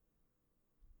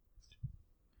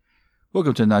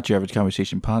Welcome to Not Your Average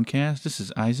Conversation podcast. This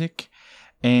is Isaac,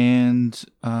 and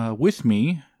with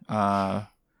me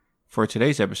for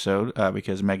today's episode,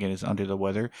 because Megan is under the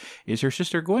weather, is her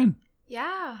sister Gwen.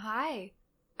 Yeah, hi.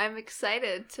 I'm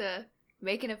excited to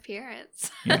make an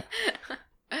appearance. Yeah.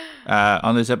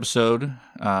 On this episode,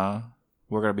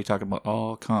 we're going to be talking about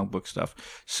all comic book stuff,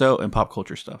 and pop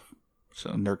culture stuff, so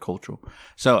nerd cultural.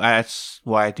 So that's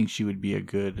why I think she would be a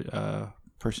good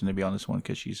person to be on this one,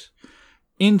 because she's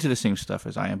into the same stuff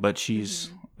as I am, but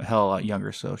she's a hell of a lot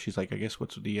younger, so she's like, I guess,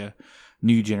 what's the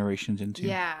new generation's into.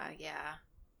 Yeah.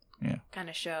 Kind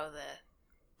of show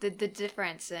the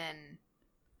difference in,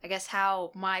 I guess,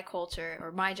 how my culture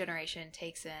or my generation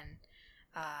takes in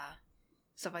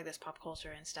stuff like this, pop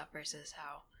culture and stuff, versus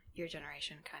how your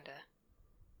generation kind of,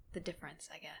 the difference,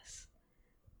 I guess.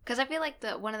 Because I feel like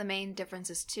one of the main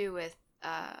differences too with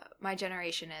my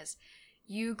generation is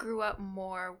you grew up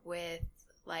more with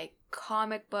like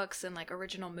comic books and like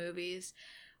original movies,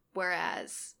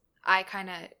 whereas I kind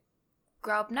of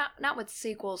grew up not with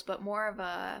sequels, but more of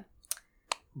a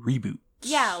reboot.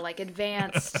 Yeah, like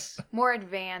advanced, more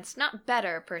advanced, not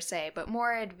better per se, but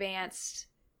more advanced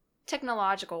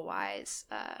technological wise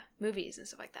movies and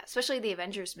stuff like that. Especially the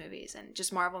Avengers movies and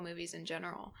just Marvel movies in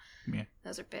general. Yeah,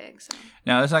 those are big. So.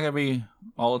 Now it's not gonna be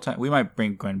all the time. We might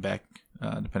bring Gwen back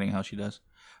depending on how she does,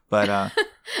 but.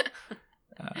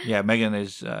 Yeah, Megan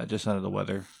is just under the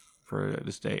weather for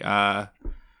this day.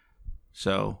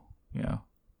 So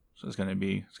it's gonna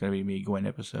be me Gwen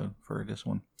episode for this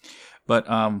one. But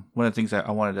one of the things that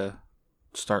I wanted to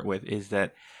start with is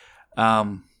that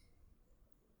comic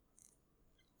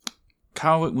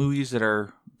book movies that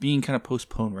are being kind of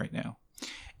postponed right now,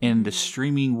 and the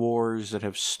streaming wars that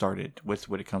have started with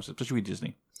when it comes to, especially with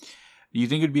Disney. Do you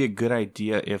think it'd be a good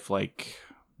idea if like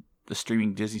the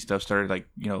streaming Disney stuff started,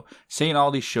 saying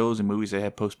all these shows and movies they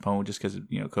had postponed just because of,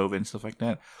 COVID and stuff like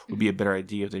that would be a better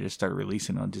idea if they just started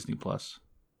releasing on Disney Plus?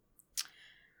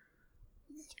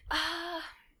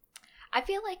 I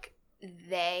feel like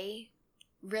they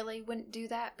really wouldn't do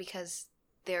that because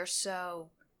they're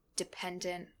so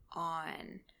dependent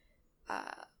on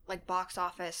like box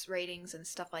office ratings and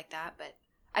stuff like that. But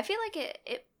I feel like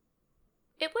it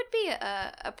would be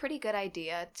a pretty good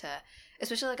idea to,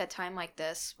 especially like a time like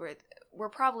this where we're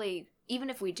probably,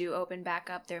 even if we do open back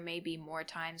up, there may be more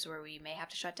times where we may have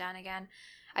to shut down again.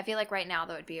 I feel like right now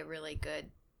that would be a really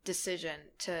good decision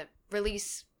to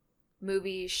release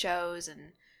movies, shows,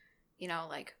 and,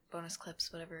 like bonus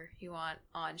clips, whatever you want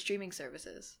on streaming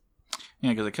services. Yeah,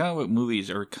 because the comic book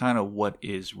movies are kind of what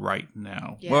is right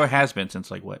now. Yeah. Well, it has been since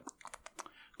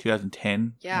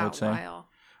 2010, yeah, I would say. A while.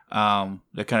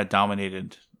 That kind of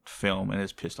dominated film and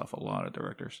has pissed off a lot of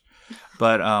directors.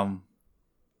 But I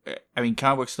mean,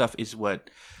 comic book stuff is what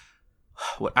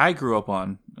I grew up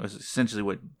on. Was essentially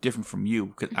what different from you,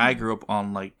 because I grew up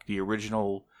on like the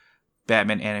original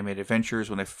Batman animated adventures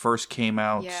when they first came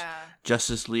out. Yeah.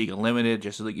 Justice League Unlimited,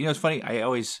 Justice League. It's funny. I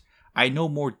know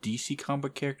more DC comic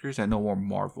book characters. I know more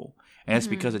Marvel, and that's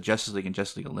because of Justice League and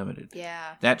Justice League Unlimited.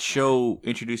 Yeah. That show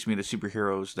introduced me to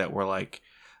superheroes that were like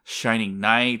Shining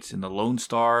Knights and the Lone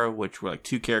Star, which were like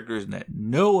two characters and that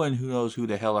no one who knows who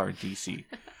the hell are DC.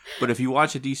 But if you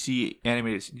watch a DC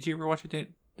animated, did you ever watch the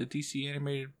DC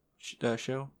animated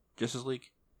show, Justice League?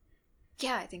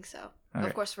 Yeah, I think so. All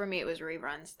of course, for me it was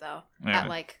reruns though, Yeah. at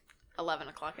like 11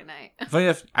 o'clock at night. Funny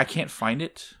enough, I can't find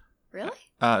it. Really?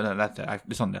 No, not that.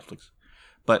 It's on Netflix.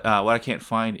 But what I can't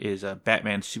find is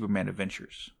Batman Superman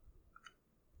Adventures.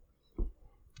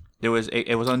 It was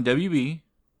on WB.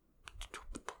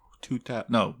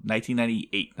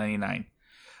 1998, 99.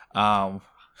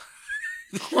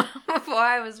 Before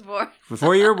I was born.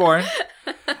 Before you were born.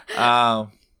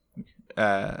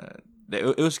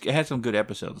 It had some good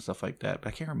episodes and stuff like that, but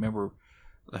I can't remember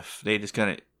if they just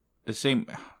kind of the same.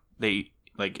 They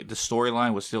like the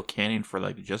storyline was still canon for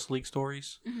like the Justice League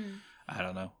stories. Mm-hmm. I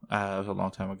don't know. It was a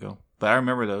long time ago, but I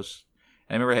remember those.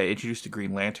 I remember I had introduced the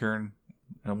Green Lantern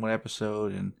in one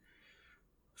episode and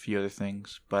a few other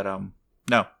things, but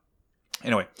no.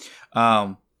 Anyway,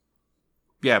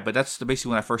 yeah, but that's basically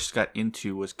when I first got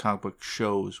into was comic book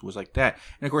shows, was like that.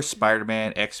 And of course,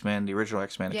 Spider-Man, X-Men, the original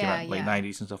X-Men that came out in the late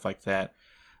 90s and stuff like that,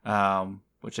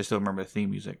 which I still remember the theme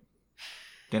music.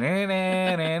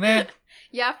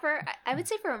 Yeah, I would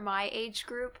say for my age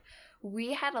group,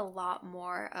 we had a lot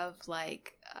more of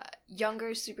like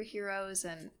younger superheroes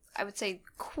and I would say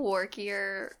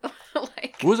quirkier.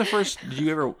 Like, what was the first? Do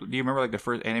you remember like the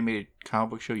first animated comic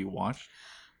book show you watched?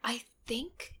 I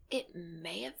think it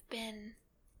may have been.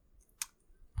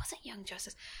 Wasn't Young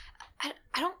Justice? I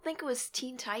don't think it was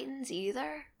Teen Titans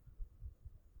either.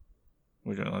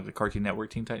 Was it like the Cartoon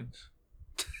Network Teen Titans?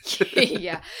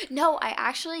 Yeah. No, I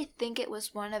actually think it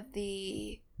was one of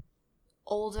the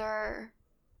older.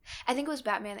 I think it was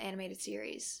Batman the Animated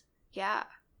Series. Yeah.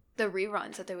 The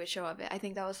reruns that they would show of it. I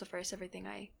think that was the first everything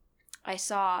I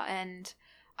saw. And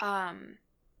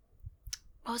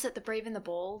what was it? The Brave and the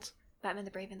Bold? Batman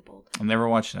the Brave and the Bold. I'm never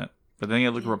watching it. But then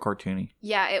it looked real cartoony.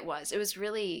 Yeah, it was. It was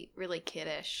really, really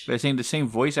kiddish. But the same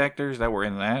voice actors that were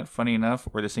in that, funny enough,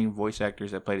 were the same voice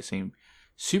actors that played the same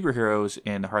superheroes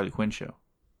in the Harley Quinn show.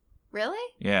 Really?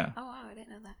 Yeah. Oh wow, I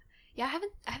didn't know that. Yeah,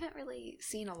 I haven't really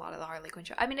seen a lot of the Harley Quinn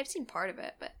show. I mean, I've seen part of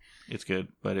it, but it's good,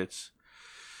 but it's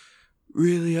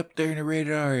really up there in the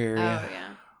rated R area. Oh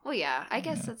yeah. Well, yeah. I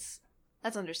guess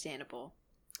that's understandable.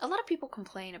 A lot of people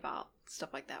complain about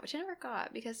stuff like that, which I never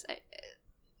got because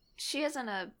she isn't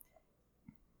a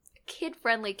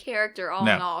kid-friendly character all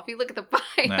in all. If you look at the bio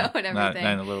and everything, not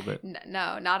in a little bit.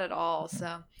 No, not at all. So,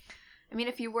 I mean,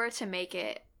 if you were to make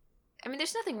it, I mean,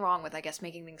 there's nothing wrong with, I guess,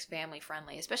 making things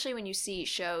family-friendly, especially when you see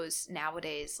shows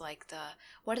nowadays like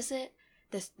what is it?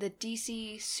 The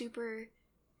DC Super,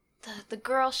 the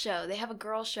girl show. They have a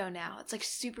girl show now. It's like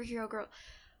superhero girl.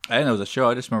 I didn't know it was a show.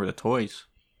 I just remember the toys.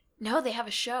 No, they have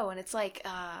a show, and it's like,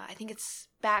 I think it's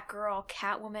Batgirl,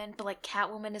 Catwoman, but like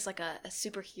Catwoman is like a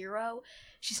superhero.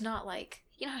 She's not like,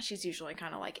 you know how she's usually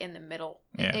kind of like in the middle.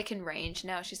 Yeah. It can range.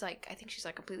 No, she's like, I think she's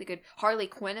like completely good. Harley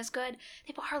Quinn is good.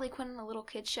 They put Harley Quinn in a little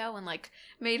kid show and like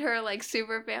made her like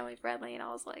super family friendly, and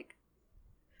I was like,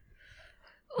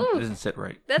 ooh, it doesn't sit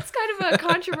right. That's kind of a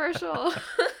controversial.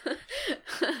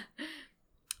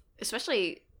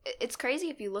 Especially, it's crazy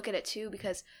if you look at it too,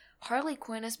 because Harley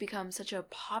Quinn has become such a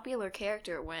popular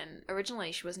character when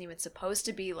originally she wasn't even supposed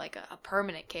to be like a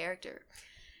permanent character.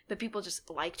 But people just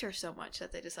liked her so much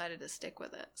that they decided to stick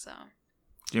with it. So,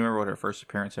 do you remember what her first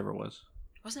appearance ever was?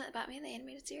 Wasn't it Batman the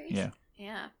Animated Series? Yeah.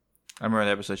 Yeah. I remember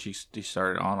the episode she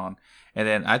started on. And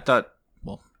then I thought,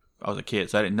 well, I was a kid,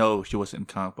 so I didn't know she wasn't in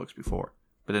comic books before.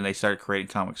 But then they started creating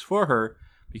comics for her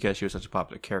because she was such a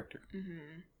popular character.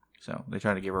 Mm-hmm. So they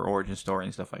tried to give her origin story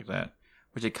and stuff like that.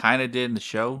 Which it kind of did in the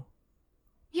show.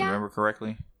 Yeah. Remember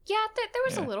correctly? Yeah, there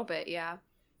was a little bit, yeah.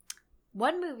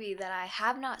 One movie that I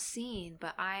have not seen,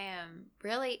 but I am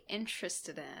really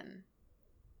interested in,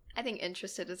 I think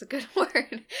interested is a good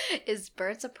word, is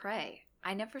Birds of Prey.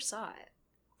 I never saw it.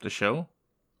 The show?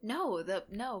 No,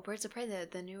 Birds of Prey,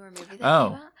 the newer movie that came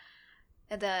out.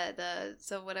 The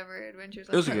So Whatever Adventures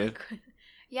of It was good.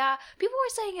 Yeah, people were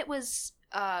saying it was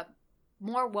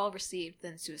more well received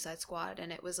than Suicide Squad,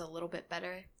 and it was a little bit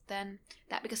better than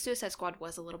that because Suicide Squad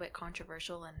was a little bit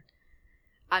controversial, and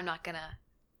I'm not gonna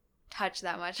touch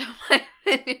that much on my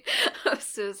opinion of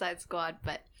Suicide Squad,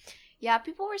 but yeah,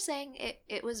 people were saying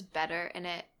it was better, and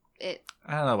it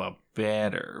I don't know about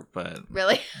better, but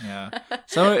really, yeah.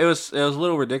 So it was a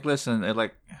little ridiculous, and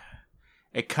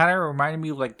it kind of reminded me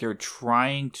of like they're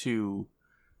trying to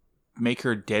make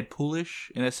her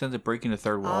Deadpoolish in a sense of breaking the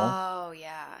third wall. Oh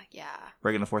yeah,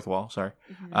 breaking the fourth wall. Sorry,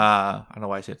 mm-hmm. I don't know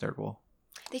why I said third wall.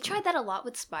 They tried that a lot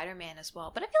with Spider-Man as well,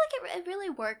 but I feel like it really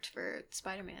worked for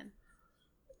Spider-Man.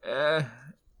 I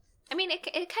mean, it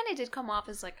kind of did come off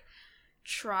as like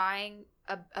trying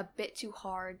a bit too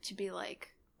hard to be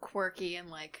like quirky and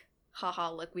like, haha,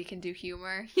 look, we can do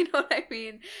humor. You know what I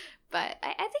mean? But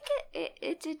I think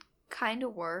it did kind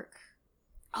of work.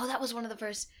 Oh, that was one of the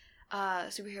first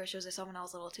superhero shows I saw when I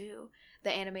was little too.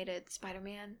 The animated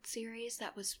Spider-Man series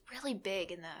that was really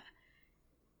big in the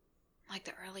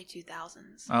early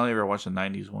 2000s. I only ever watched the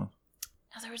 90s one.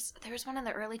 No, there was one in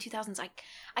the early 2000s.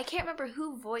 I can't remember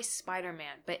who voiced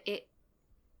Spider-Man, but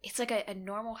it's like a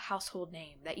normal household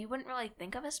name that you wouldn't really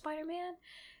think of as Spider-Man,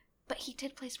 but he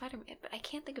did play Spider-Man, but I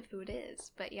can't think of who it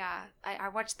is. But yeah, I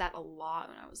watched that a lot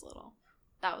when I was little.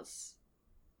 That was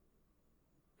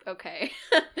okay.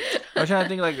 I was trying to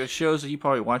think like the shows that you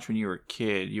probably watched when you were a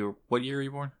kid. What year were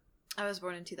you born? I was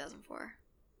born in 2004.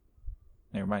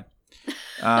 Never mind.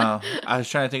 I was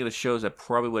trying to think of the shows that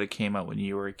probably would have came out when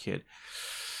you were a kid.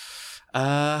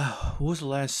 What was the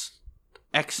last?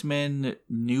 X-Men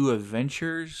New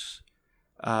Adventures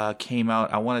came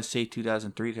out, I want to say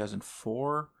 2003,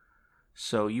 2004.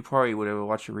 So you probably would have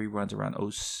watched the reruns around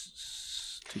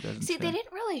 2010. See, they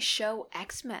didn't really show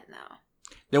X-Men though.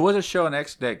 There was a show on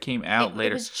X that came out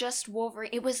later. It was just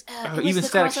Wolverine. It was even the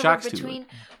Static crossover Shock's between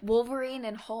Wolverine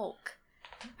and Hulk.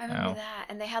 I remember that,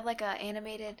 and they had like a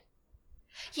animated.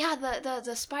 Yeah,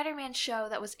 the Spider-Man show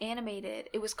that was animated.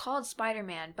 It was called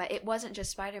Spider-Man, but it wasn't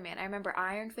just Spider-Man. I remember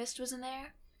Iron Fist was in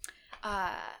there,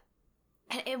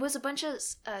 and it was a bunch of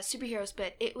superheroes.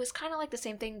 But it was kind of like the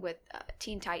same thing with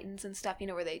Teen Titans and stuff. You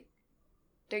know, where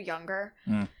they're younger.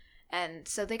 Mm. And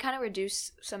so they kind of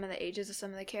reduce some of the ages of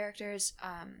some of the characters.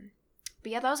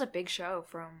 But yeah, that was a big show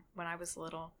from when I was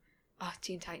little. Oh,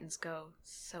 Teen Titans Go,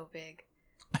 so big.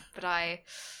 But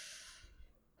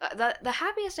the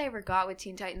happiest I ever got with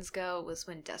Teen Titans Go was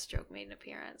when Deathstroke made an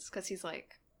appearance, because he's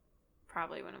like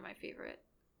probably one of my favorite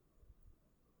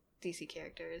DC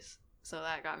characters. So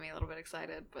that got me a little bit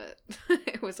excited, but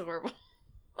it was horrible.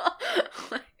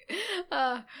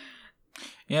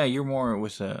 Yeah, you're more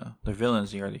with the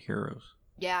villains, you are the heroes.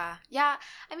 Yeah.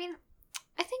 I mean,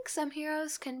 I think some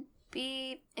heroes can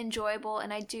be enjoyable,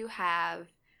 and I do have,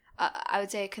 I would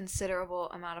say, a considerable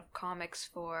amount of comics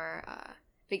for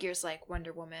figures like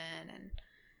Wonder Woman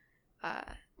and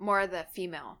more of the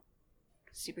female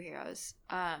superheroes.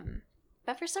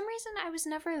 But for some reason, I was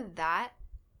never that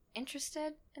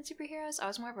interested in superheroes. I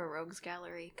was more of a rogues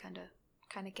gallery kind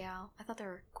of gal. I thought they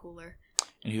were cooler.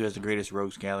 And who has the greatest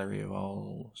rogues gallery of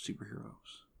all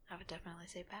superheroes? I would definitely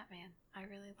say Batman. I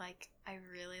really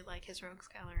like his rogues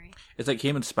gallery. It's like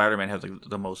him and Spider-Man have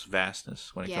the most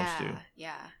vastness when it comes to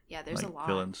there's like, a lot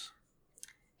villains.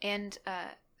 And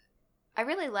I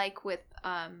really like with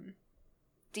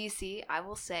DC, I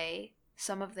will say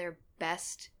some of their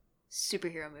best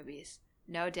superhero movies,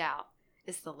 no doubt,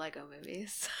 is the Lego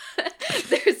movies.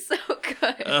 They're so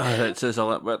good. That says a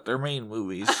lot about their main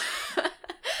movies.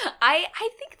 I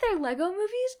think their Lego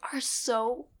movies are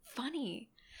so funny.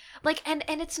 Like, and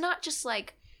it's not just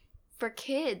like for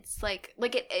kids. Like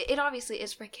it obviously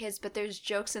is for kids, but there's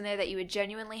jokes in there that you would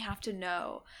genuinely have to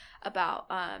know about.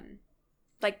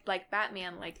 Like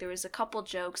Batman. Like there was a couple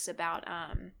jokes about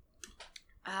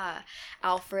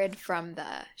Alfred from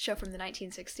the show from the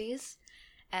 1960s,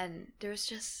 and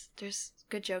there's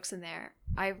good jokes in there.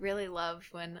 I really love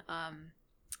when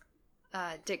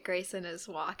Dick Grayson is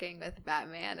walking with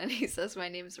Batman and he says, "My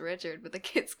name's Richard, but the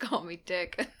kids call me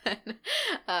Dick." And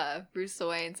then Bruce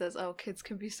Wayne says, "Oh, kids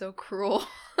can be so cruel."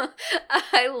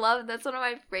 I love that's one of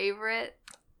my favorite.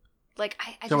 Like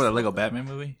I Talking about the Lego Batman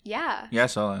movie? Yeah. Yeah, I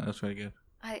saw that. That's really good.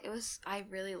 I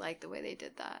really liked the way they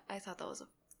did that. I thought that was a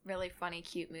really funny,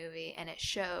 cute movie, and it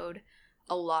showed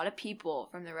a lot of people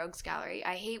from the Rogues Gallery.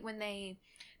 I hate when they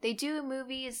do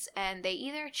movies and they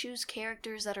either choose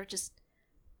characters that are just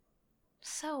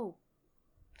so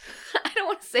I don't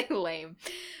want to say lame,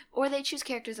 or they choose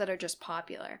characters that are just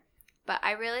popular. But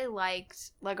I really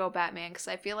liked Lego Batman because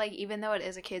I feel like even though it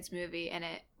is a kids movie and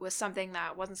it was something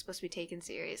that wasn't supposed to be taken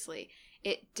seriously,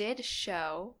 it did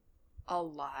show a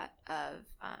lot of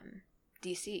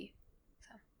DC.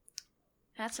 So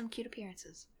had some cute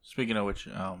appearances. Speaking of which,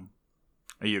 are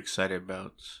you excited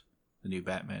about the new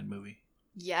Batman movie?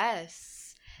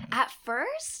 Yes. At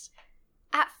first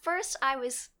I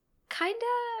was kind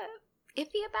of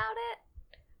iffy about it.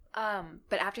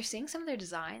 But after seeing some of their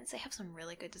designs, they have some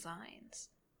really good designs.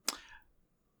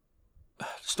 The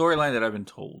storyline that I've been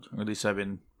told, or at least I've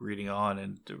been reading on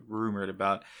and rumored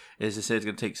about, is to say it's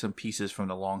going to take some pieces from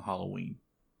the Long Halloween.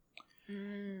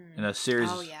 In a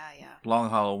series, Long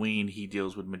Halloween, he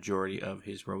deals with majority of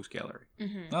his Rogues Gallery.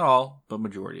 Mm-hmm. Not all, but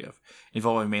majority of.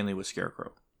 Involving mainly with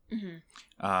Scarecrow.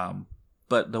 Mm-hmm.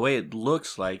 But the way it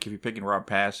looks like, if you're picking Rob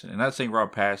Pattinson, and not saying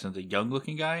Rob Pattinson's a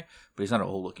young-looking guy, but he's not an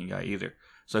old-looking guy either.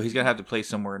 So he's going to have to play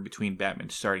somewhere in between Batman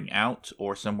starting out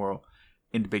or somewhere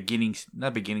in the beginning,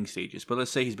 not beginning stages, but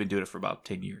let's say he's been doing it for about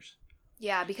 10 years.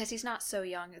 Yeah, because he's not so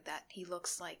young that he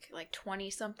looks like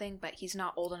 20-something, but he's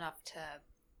not old enough to...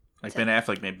 Like Ben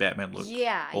Affleck made Batman look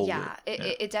older.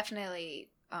 It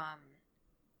definitely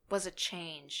was a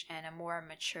change and a more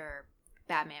mature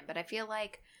Batman. But I feel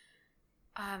like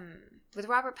with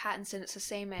Robert Pattinson, it's the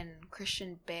same in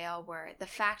Christian Bale, where the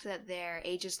fact that their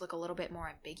ages look a little bit more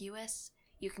ambiguous,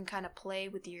 you can kind of play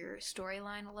with your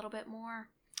storyline a little bit more.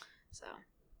 So,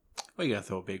 well, you gotta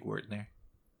throw a big word in there.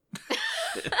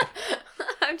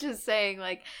 I'm just saying,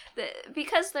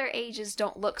 because their ages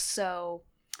don't look so.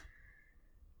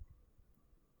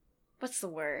 What's the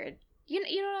word? You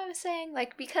know what I'm saying?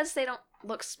 Like, because they don't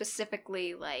look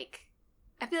specifically like.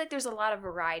 I feel like there's a lot of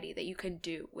variety that you can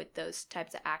do with those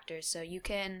types of actors, so you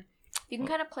can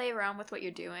kind of play around with what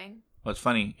you're doing. What's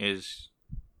funny is,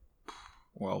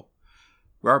 well,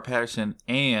 Robert Pattinson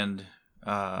and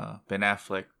Ben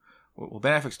Affleck. Well,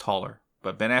 Ben Affleck's taller,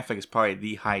 but Ben Affleck is probably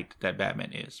the height that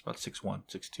Batman is, about 6'1",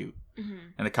 6'2". Mm-hmm.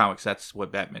 In the comics, that's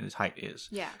what Batman's height is.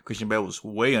 Yeah. Christian Bale was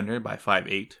way under by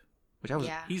 5'8", which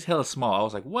he's hella small. I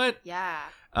was like, what? Yeah.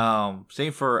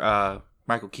 Same for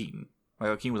Michael Keaton.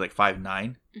 Michael Keaton was like 5'9",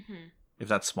 mm-hmm. if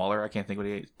not smaller. I can't think what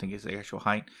he think is the actual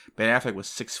height. Ben Affleck was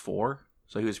 6'4",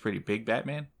 so he was pretty big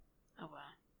Batman. Oh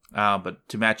wow. But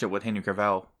to match up with Henry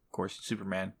Cavill, of course,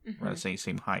 Superman, mm-hmm. around the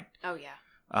same height. Oh yeah.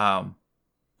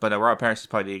 But Robert Pattinson is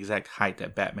probably the exact height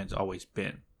that Batman's always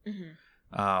been.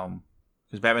 Mm-hmm.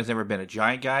 Because Batman's never been a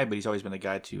giant guy, but he's always been a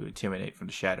guy to intimidate from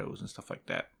the shadows and stuff like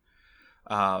that.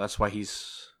 That's why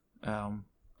he's. I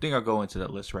think I'll go into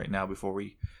that list right now before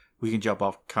we can jump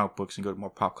off comic books and go to more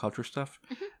pop culture stuff.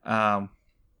 Mm-hmm.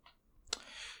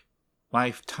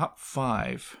 My top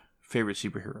 5 favorite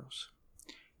superheroes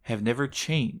have never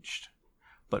changed,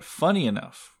 but funny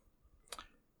enough,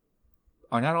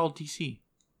 are not all DC.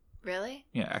 Really?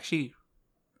 Yeah, actually,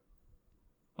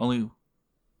 only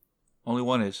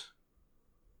one is.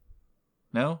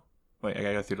 No? Wait, I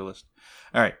gotta go through the list.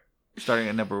 All right, starting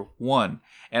at number 1.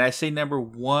 And I say number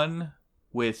 1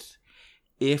 with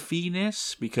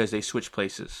iffiness because they switch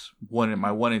places.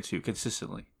 My 1 and 2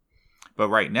 consistently. But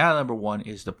right now, number 1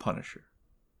 is the Punisher.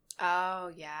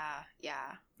 Oh, yeah.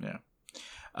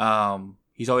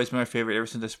 He's always been my favorite ever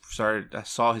since I started. I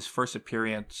saw his first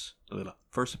appearance in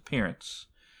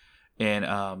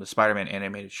the Spider-Man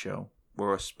animated show,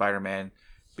 where Spider-Man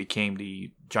became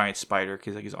the giant spider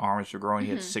because like his arms were growing.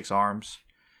 He had 6 arms,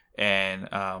 and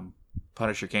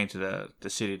Punisher came to the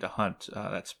city to hunt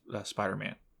that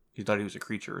Spider-Man. He thought he was a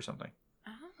creature or something.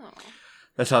 Oh.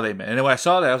 That's how they met. And then when I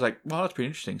saw that, I was like, well, that's pretty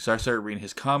interesting. So I started reading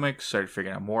his comics, started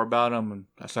figuring out more about him, and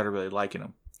I started really liking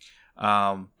him.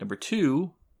 Number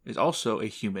 2 is also a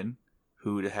human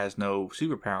who has no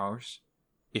superpowers,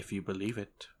 if you believe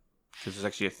it. Because there's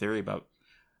actually a theory about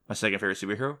my second favorite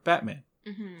superhero, Batman.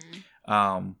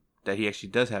 Mm-hmm. That he actually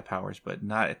does have powers, but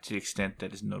not to the extent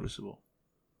that is noticeable.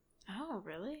 Oh,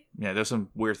 really? Yeah, there's some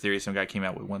weird theories some guy came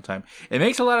out with one time. It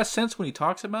makes a lot of sense when he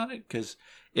talks about it, because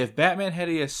if Batman had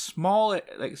a small,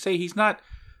 like, say he's not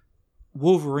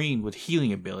Wolverine with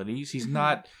healing abilities, he's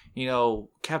not,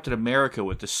 Captain America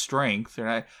with the strength,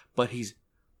 but he's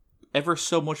ever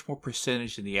so much more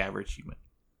percentage than the average human.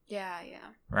 Yeah.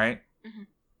 Right? Mm-hmm.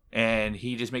 And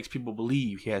he just makes people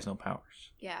believe he has no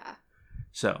powers. Yeah.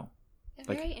 So.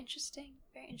 Very interesting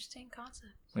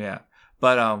concept. Yeah.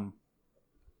 But,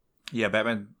 yeah,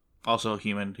 Batman, also a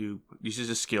human who uses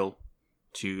his skill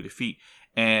to defeat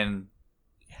and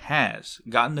has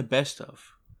gotten the best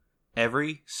of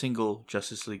every single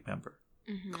Justice League member,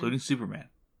 including Superman.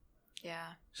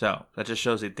 Yeah. So that just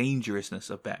shows the dangerousness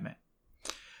of Batman.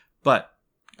 But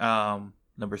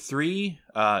number 3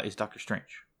 is Doctor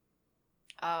Strange.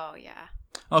 Oh, yeah.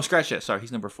 Oh, scratch that. Sorry,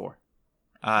 he's number 4.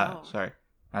 Sorry.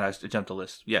 I jumped the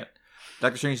list. Yeah.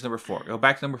 Doctor Strange is number 4. Go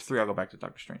back to number 3. I'll go back to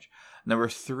Doctor Strange. Number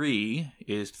 3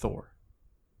 is Thor.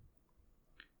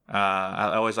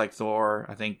 I always liked Thor.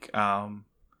 I think when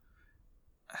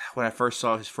I first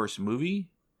saw his first movie,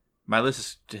 my list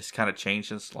has just kind of changed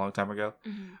since a long time ago.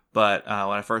 Mm-hmm. But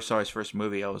when I first saw his first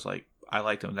movie, I was like, I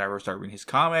liked him. Then I started reading his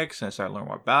comics and I started learning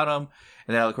more about him.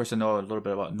 And then, of course, I know a little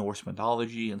bit about Norse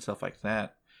mythology and stuff like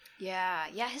that. Yeah.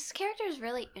 His character is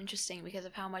really interesting because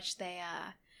of how much they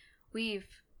weave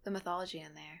the mythology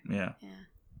in there. Yeah.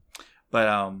 But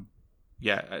I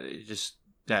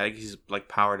think he's like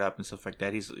powered up and stuff like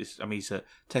that. He's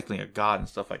technically a god and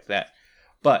stuff like that.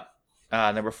 But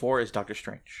number 4 is Doctor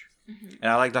Strange, and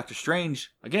I like Doctor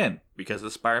Strange again because of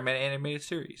the Spider-Man animated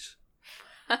series.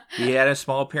 He had a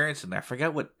small appearance in there. I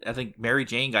forgot what. I think Mary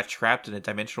Jane got trapped in a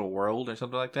dimensional world or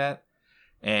something like that,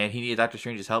 and he needed Doctor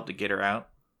Strange's help to get her out.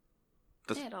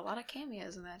 They had a lot of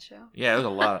cameos in that show. Yeah, it was a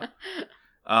lot.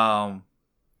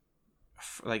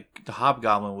 Like the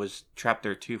Hobgoblin was trapped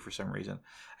there too for some reason.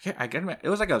 I get it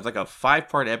was like a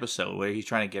 5-part episode where he's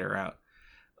trying to get her out.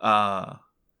 I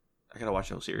gotta watch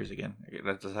the whole series again.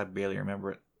 I barely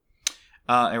remember it.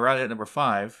 And right at number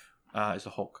 5 is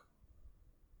the Hulk.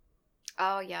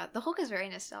 Oh yeah, the Hulk is very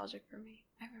nostalgic for me.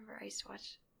 I remember I used to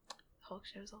watch Hulk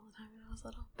shows all the time when I was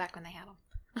little. Back when they had them.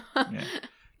 Yeah,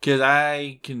 because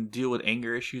I can deal with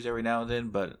anger issues every now and then,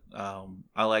 but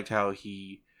I liked how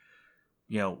he.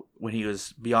 When he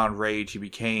was beyond rage, he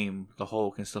became the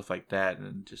Hulk and stuff like that,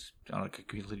 and just on a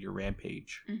completely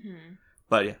rampage. Mm-hmm.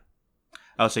 But yeah,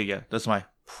 I would say that's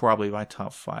probably my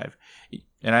top 5.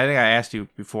 And I think I asked you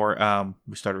before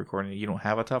we started recording. You don't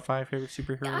have a top 5 favorite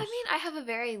superheroes? I mean, I have a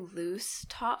very loose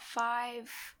top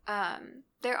 5.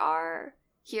 There are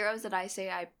heroes that I say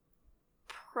I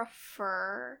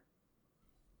prefer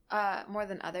more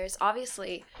than others.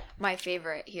 Obviously, my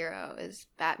favorite hero is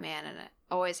Batman, and it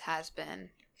always has been. And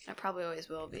it probably always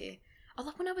will be.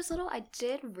 Although when I was little, I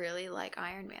did really like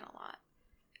Iron Man a lot.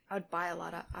 I would buy a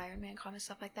lot of Iron Man comics,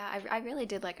 stuff like that. I really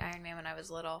did like Iron Man when I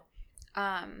was little.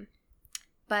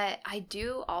 But I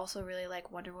do also really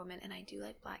like Wonder Woman, and I do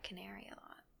like Black Canary a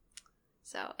lot.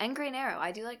 So, and Green Arrow.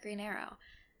 I do like Green Arrow.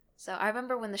 So I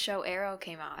remember when the show Arrow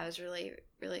came out, I was really,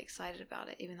 really excited about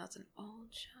it, even though it's an old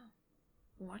show.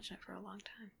 I've been watching it for a long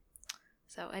time.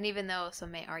 So, and even though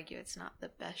some may argue it's not the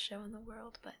best show in the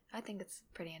world, but I think it's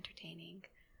pretty entertaining.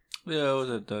 Yeah, it was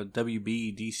the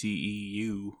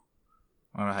WBDCEU.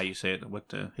 I don't know how you say it. What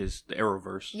the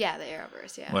Arrowverse? Yeah, the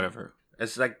Arrowverse. Yeah. Whatever.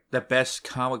 It's like the best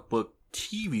comic book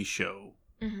TV show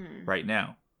right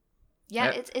now.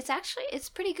 Yeah, it's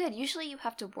pretty good. Usually you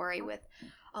have to worry with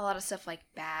a lot of stuff like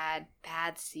bad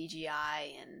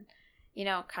CGI and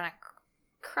kind of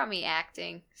crummy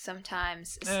acting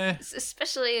sometimes,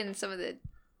 especially in some of the.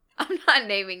 I'm not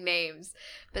naming names,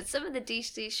 but some of the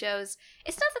DC shows.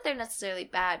 It's not that they're necessarily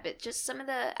bad, but just some of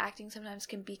the acting sometimes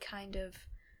can be kind of,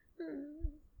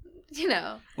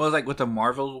 Well, it's like with the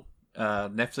Marvel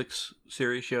Netflix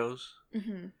series shows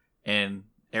and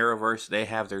Arrowverse, they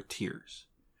have their tiers.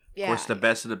 Yeah. Of course, the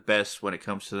best of the best when it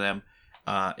comes to them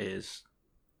is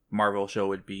Marvel show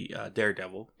would be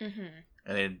Daredevil, and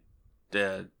then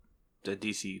the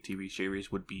DC TV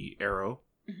series would be Arrow,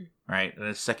 right? And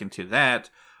then second to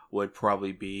that would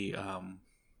probably be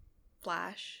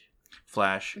Flash,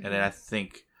 and then I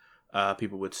think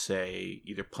people would say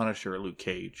either Punisher or Luke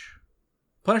Cage.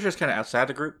 Punisher's kind of outside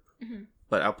the group,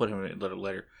 but I'll put him in a little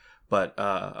later. But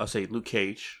I'll say Luke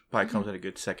Cage probably comes in a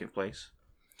good second place.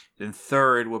 Then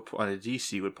third on the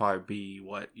DC would probably be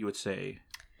what you would say,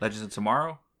 Legends of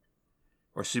Tomorrow,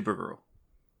 or Supergirl.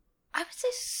 I would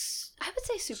say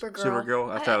Supergirl.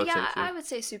 Supergirl, I thought I would say too. I would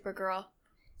say Supergirl.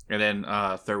 And then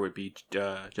third would be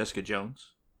Jessica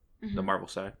Jones, the Marvel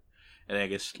side. And then I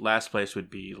guess last place would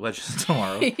be Legends of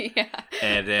Tomorrow. Yeah.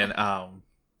 And then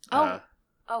well,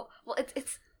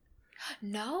 it's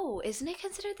no, isn't it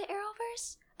considered the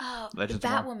Arrowverse? Legends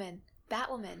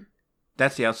Batwoman.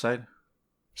 That's the outside.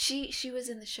 She was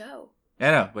in the show. I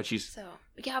know, but she's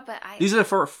These are the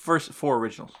first four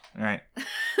originals, right?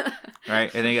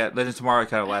 Right, and then you got Legends of Tomorrow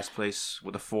kind of last place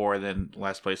with a 4, and then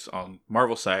last place on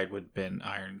Marvel side would have been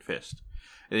Iron Fist.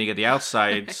 And then you got the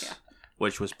outsides,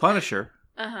 which was Punisher,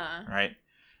 right?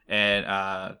 And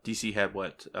DC had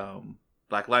what?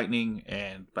 Black Lightning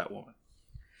and Batwoman.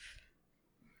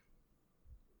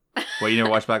 Well, you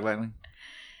never watched Black Lightning?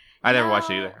 I never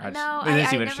watched it either. It didn't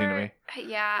seem interesting to me.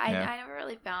 I never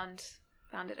really found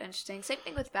it interesting. Same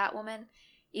thing with Batwoman.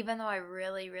 Even though I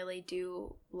really, really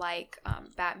do like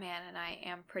Batman, and I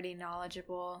am pretty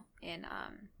knowledgeable in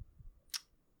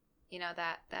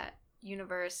that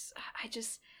universe,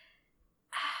 there's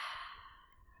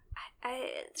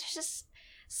just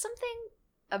something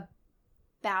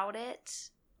about it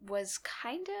was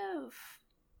kind of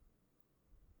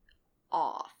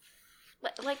off.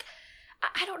 Like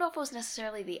I don't know if it was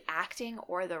necessarily the acting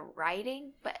or the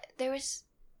writing, but there was.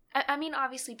 I mean,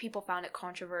 obviously, people found it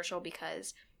controversial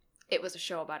because it was a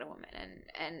show about a woman,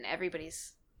 and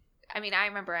everybody's. I mean, I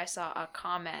remember I saw a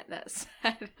comment that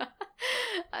said,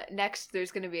 "Next,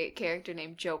 there's going to be a character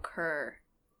named Joe Kerr,"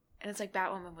 and it's like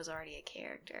Batwoman was already a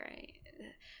character, right?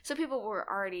 So people were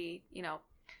already,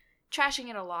 trashing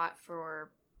it a lot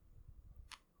for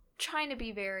trying to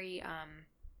be very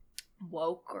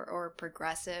woke or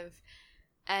progressive,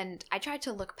 and I tried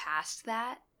to look past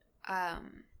that.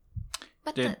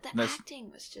 But the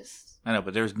acting was just. I know,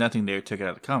 but there was nothing there that took it out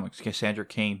of the comics. Cassandra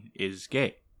Cain is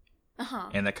gay.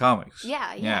 In the comics.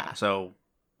 Yeah. So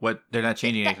what? They're not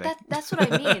changing anything. That's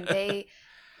what I mean. They,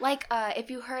 if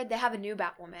you heard, they have a new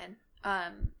Batwoman.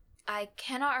 I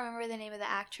cannot remember the name of the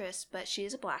actress, but she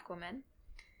is a black woman,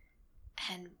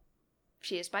 and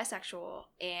she is bisexual.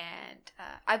 And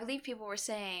I believe people were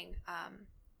saying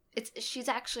she's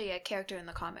actually a character in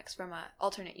the comics from an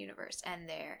alternate universe, and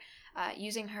they're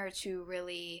using her to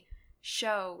really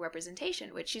show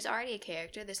representation, which she's already a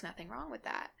character. There's nothing wrong with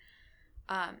that.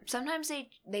 Sometimes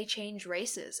they change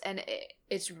races, and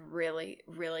it's really,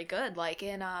 really good. Like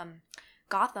in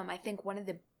Gotham, I think one of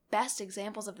the best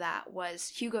examples of that was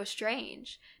Hugo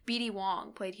Strange. B.D.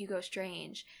 Wong played Hugo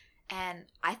Strange, and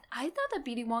I thought that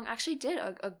B.D. Wong actually did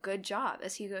a good job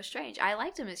as Hugo Strange. I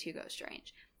liked him as Hugo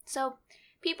Strange. So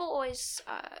people always...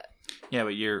 Yeah,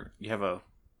 but you have a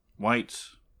white...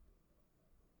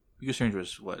 Hugo Strange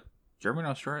was what? German,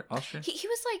 Austrian?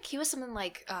 He was something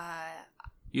like...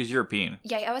 he was European.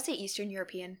 Yeah, I would say Eastern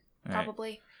European,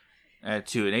 probably.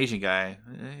 To an Asian guy.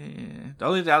 The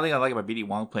only thing I like about B.D.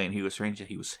 Wong playing Hugo Strange is that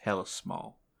he was hella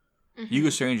small. Hugo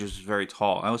Strange was very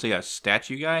tall. I would say he was a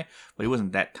statue guy, but he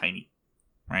wasn't that tiny.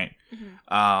 Right?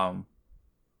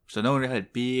 So no one had a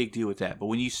big deal with that. But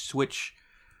when you switch...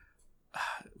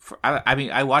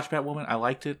 I watched Batwoman. I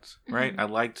liked it, right? I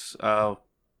liked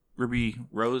Ruby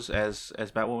Rose as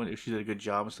Batwoman. She did a good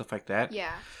job and stuff like that.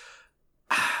 Yeah.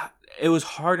 It was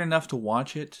hard enough to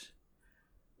watch it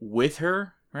with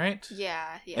her, right?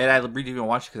 Yeah. And I really didn't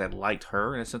watch it because I liked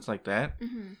her in a sense like that.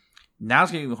 Now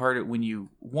it's getting harder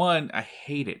when I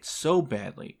hate it so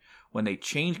badly when they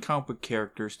change comic book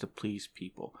characters to please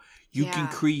people. You can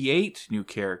create new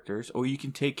characters, or you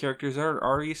can take characters that are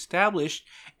already established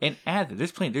and add them.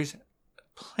 There's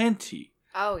plenty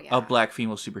of black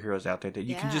female superheroes out there that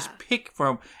you can just pick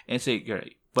from and say,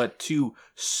 great. But to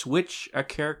switch a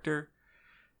character,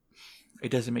 it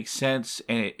doesn't make sense,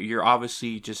 and you're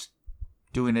obviously just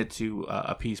doing it to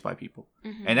appease by people.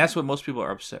 Mm-hmm. And that's what most people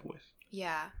are upset with.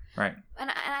 Yeah. Right. And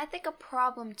I think a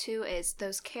problem, too, is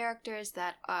those characters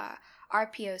that are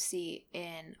POC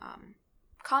in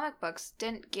comic books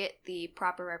didn't get the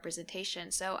proper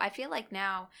representation. So I feel like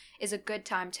now is a good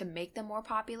time to make them more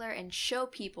popular and show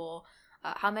people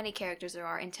how many characters there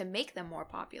are and to make them more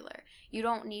popular. You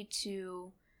don't need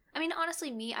to... I mean,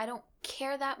 honestly, I don't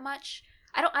care that much.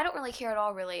 I don't really care at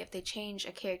all, really, if they change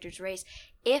a character's race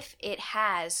if it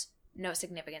has no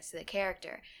significance to the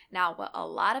character. Now, what a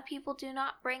lot of people do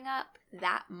not bring up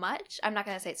that much, I'm not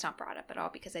going to say it's not brought up at all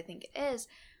because I think it is,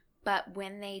 but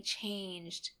when they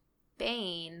changed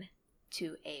Bane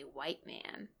to a white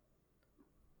man,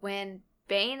 when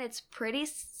Bane, it's pretty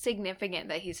significant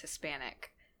that he's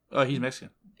Hispanic. Oh, he's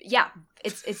Mexican. Yeah,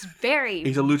 it's very...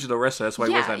 He's a luchador wrestler, that's why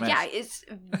he wears that mask. Yeah, it's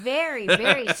very,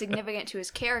 very significant to his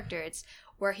character. It's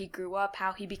where he grew up,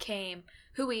 how he became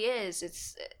who he is.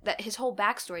 It's that his whole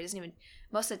backstory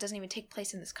most of it doesn't even take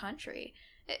place in this country.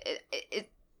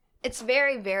 It's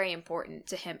very, very important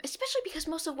to him, especially because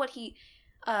most of what he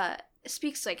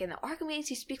speaks, like in the Arkham games,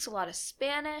 he speaks a lot of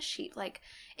Spanish.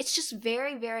 It's just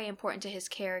very, very important to his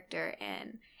character,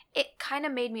 and it kind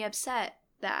of made me upset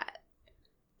that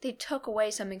they took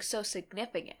away something so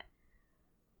significant.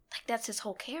 Like, that's his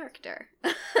whole character.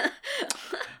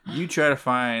 You try to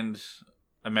find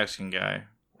a Mexican guy,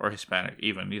 or Hispanic,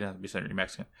 even. You don't have to be centered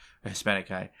Mexican. A Hispanic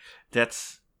guy.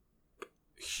 That's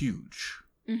huge.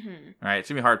 Mm-hmm. Right? It's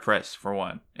going to be hard pressed, for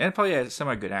one. And probably a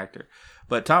semi-good actor.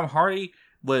 But Tom Hardy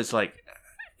was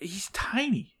he's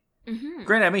tiny. Mm-hmm.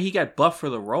 Granted, I mean, he got buff for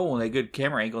the role, and the good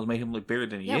camera angles made him look bigger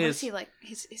than he is. Yeah, what is he like?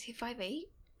 Is he 5'8"?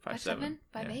 5'7",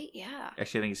 5'8", yeah.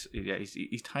 Actually, I think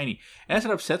he's tiny, and that's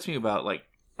what upsets me about I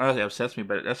don't know if it upsets me,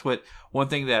 but that's what one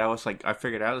thing that I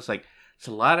figured out is it's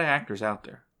a lot of actors out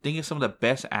there. Think of some of the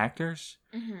best actors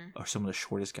are some of the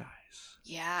shortest guys.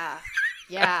 Yeah,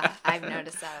 I've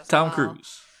noticed that as Tom well.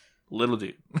 Cruise, little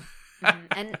dude.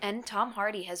 and Tom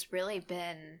Hardy has really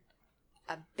been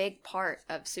a big part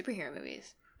of superhero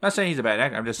movies. I'm not saying he's a bad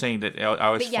actor. I'm just saying that I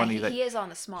was funny that he is on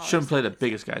the smaller. Shouldn't play the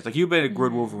biggest guys. Like, you've been a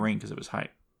good Wolverine because of his height.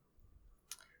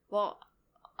 Well,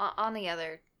 on the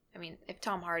other, I mean, if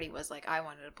Tom Hardy was I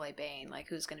wanted to play Bane,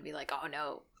 who's going to be oh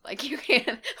no, you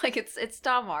can't, it's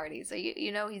Tom Hardy, so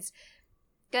you know he's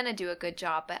going to do a good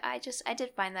job. But I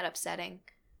did find that upsetting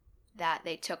that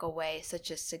they took away such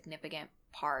a significant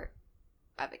part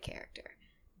of a character.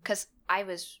 Because I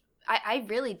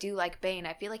really do like Bane.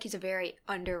 I feel like he's a very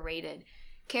underrated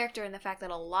character in the fact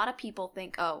that a lot of people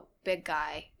think, oh, big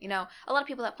guy. You know, a lot of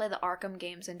people that play the Arkham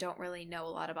games and don't really know a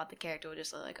lot about the character will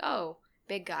just oh,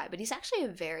 big guy. But he's actually a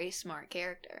very smart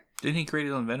character. Didn't he create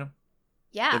it on Venom?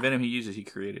 Yeah. The Venom he uses, he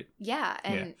created. Yeah,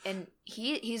 and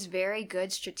he's very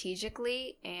good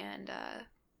strategically, and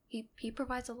he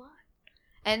provides a lot.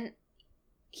 And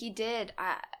he did,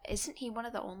 isn't he one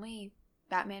of the only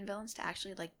Batman villains to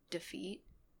actually defeat,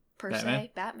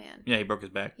 Batman? Yeah, he broke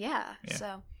his back. Yeah.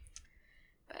 So...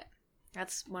 But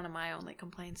that's one of my only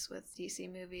complaints with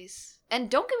DC movies. And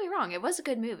don't get me wrong, it was a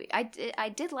good movie. I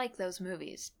did like those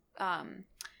movies,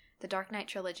 the Dark Knight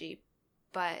trilogy,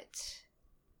 but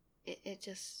it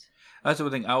just... That's the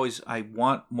one thing I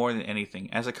want more than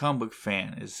anything. As a comic book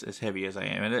fan, as heavy as I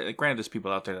am, and granted, there's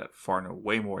people out there that far know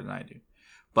way more than I do.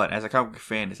 But as a comic book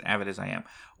fan, as avid as I am,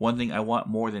 one thing I want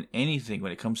more than anything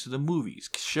when it comes to the movies,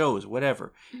 shows,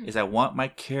 whatever, is I want my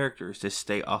characters to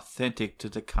stay authentic to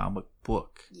the comic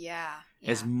book. Yeah.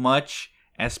 As much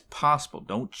as possible.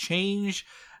 Don't change.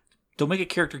 Don't make a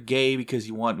character gay because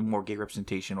you want more gay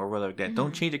representation or whatever like that. Mm-hmm.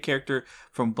 Don't change a character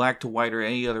from black to white or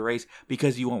any other race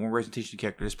because you want more representation of the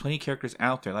character. There's plenty of characters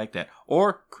out there like that.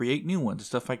 Or create new ones and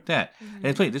stuff like that. Mm-hmm.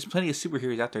 And there's plenty of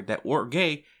superheroes out there that were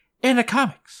gay in the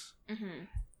comics. Mm-hmm.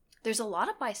 There's a lot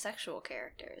of bisexual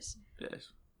characters. Yes.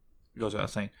 It goes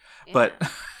without saying. Yeah. But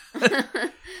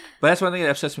that's one thing that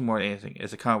upsets me more than anything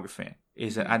as a comic book fan,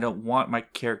 is that I don't want my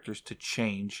characters to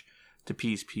change to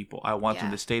appease people. I want them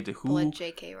to stay to who... Blood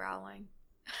J.K. Rowling.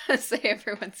 Say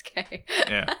everyone's gay.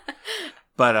 Yeah.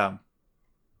 But,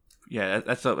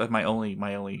 that's my only,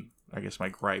 I guess, my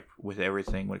gripe with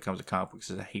everything when it comes to comic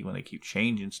books is I hate when they keep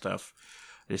changing stuff.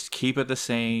 Just keep it the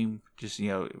same. Just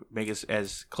make it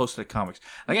as close to the comics.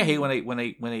 I hate when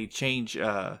they change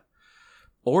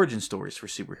origin stories for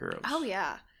superheroes. Oh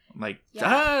yeah. When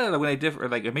they differ,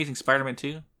 like Amazing Spider-Man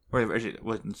 2, or it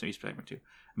wasn't Spider-Man 2.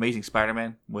 Amazing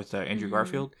Spider-Man with Andrew Mhm.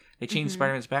 Garfield, they changed Mhm.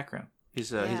 Spider-Man's background,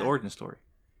 his Yeah. origin story.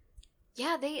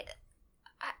 Yeah,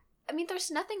 I mean,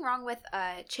 there's nothing wrong with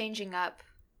changing up.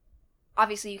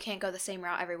 Obviously, you can't go the same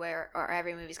route everywhere, or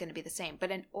every movie's going to be the same.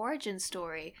 But an origin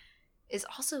story is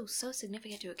also so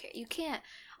significant to a character. You can't,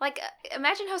 like,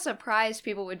 imagine how surprised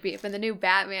people would be if in the new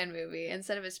Batman movie,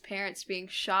 instead of his parents being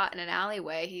shot in an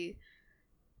alleyway,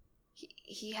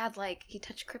 he had, like, he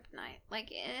touched kryptonite.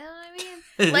 Like, you know what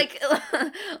I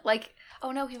mean? like,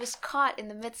 oh no, he was caught in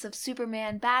the midst of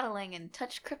Superman battling and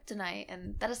touched kryptonite.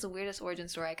 And that is the weirdest origin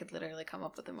story I could literally come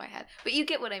up with in my head. But you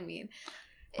get what I mean.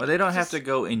 Well, they don't It's have just- to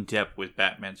go in depth with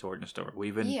Batman's origin story.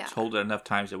 We've been Yeah. told it enough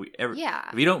times that Yeah.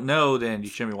 if you don't know, then you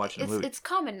shouldn't be watching the movie. It's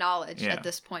common knowledge Yeah. at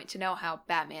this point to know how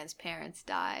Batman's parents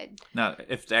died. Now,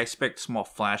 if I expect small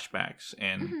flashbacks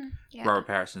in Mhm. Yeah. Robert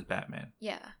Pattinson's Batman.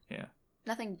 Yeah. Yeah.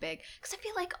 Nothing big. Because I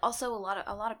feel like also a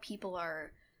lot of people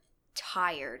are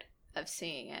tired of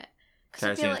seeing it.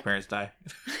 Tired of seeing his parents die.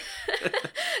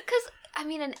 Because I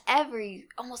mean, in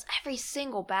almost every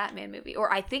single Batman movie,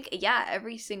 or I think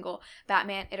every single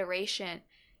Batman iteration,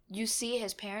 you see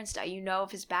his parents die. You know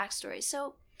of his backstory.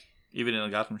 So Even in the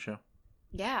Gotham show.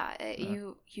 yeah,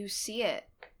 you see it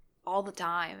all the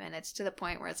time, and it's to the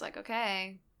point where it's like,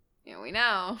 okay, we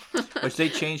know. Which they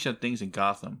changed some things in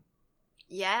Gotham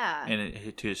Yeah.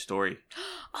 and to his story.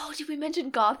 Oh, did we mention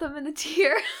Gotham in the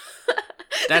tier?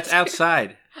 That's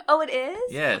outside. Oh, it is?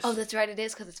 Yes. Oh, that's right. It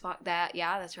is because it's that.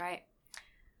 Yeah, that's right.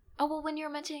 Oh, well, when you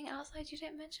were mentioning outside, you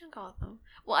didn't mention Gotham.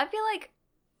 Well, I feel like,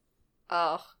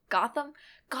 Gotham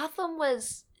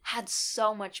had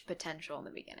so much potential in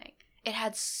the beginning. It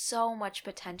had so much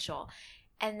potential.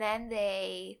 And then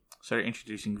they Started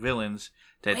introducing villains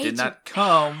that way did too fast.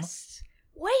 Come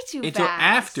way too until fast.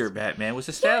 after Batman was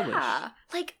established. Yeah,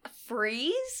 like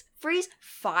Freeze,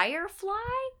 Firefly,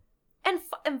 and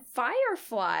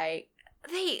Firefly.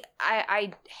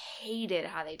 I hated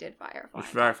how they did Firefly. Which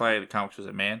Firefly in the comics was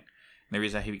a man. And the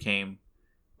reason he became...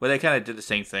 Well, they kind of did the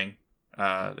same thing.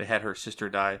 They had her sister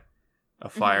die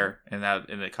of fire. And now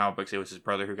in the comic books, it was his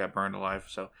brother who got burned alive.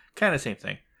 So kind of the same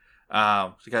thing.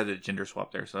 So they kind of did a gender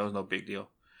swap there. So that was no big deal.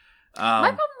 My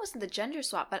problem wasn't the gender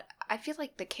swap, but I feel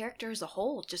like the character as a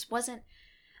whole just wasn't,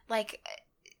 like,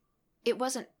 it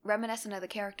wasn't reminiscent of the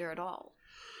character at all.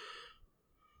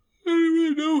 I don't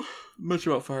really know much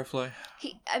about Firefly.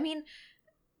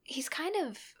 He's kind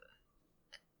of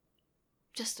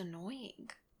just annoying.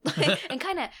 And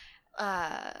kind of,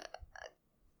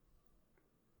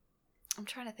 I'm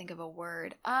trying to think of a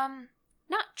word.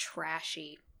 Not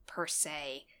trashy, per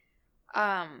se.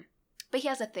 But he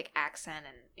has a thick accent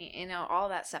and, all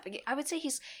that stuff. I would say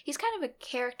he's kind of a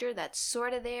character that's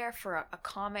sort of there for a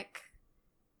comic,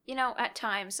 at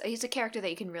times. He's a character that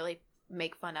you can really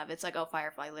make fun of. It's like, oh,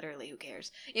 Firefly, literally, who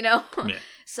cares? Yeah.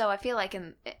 So I feel like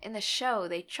in the show,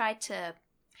 they tried to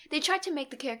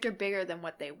make the character bigger than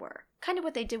what they were. Kind of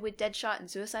what they did with Deadshot and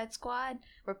Suicide Squad,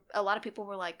 where a lot of people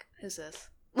were like, who's this?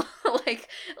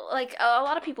 like a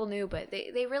lot of people knew, but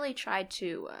they really tried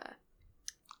to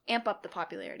amp up the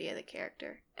popularity of the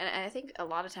character. And I think a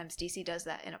lot of times DC does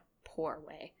that in a poor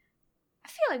way. I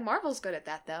feel like Marvel's good at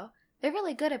that, though. They're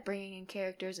really good at bringing in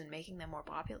characters and making them more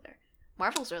popular.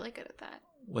 Marvel's really good at that.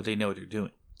 Well, they know what they're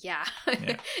doing. Yeah.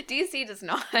 Yeah. DC does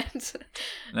not.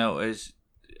 No,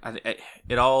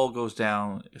 it all goes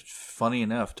down, funny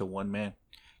enough, to one man.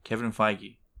 Kevin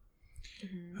Feige,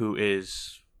 Mhm. who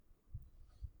is...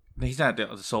 He's not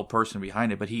the sole person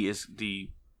behind it, but he is the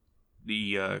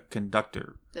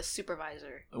conductor. The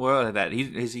supervisor. Well, that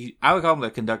I would call him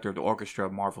the conductor of the orchestra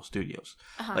of Marvel Studios.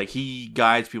 Uh-huh. Like, he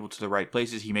guides people to the right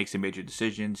places. He makes the major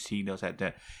decisions. He knows how to,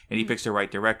 and he Mhm. picks the right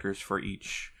directors for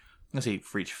each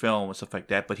film and stuff like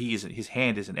that. But his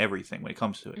hand is in everything when it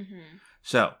comes to it. Mm-hmm.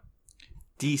 So,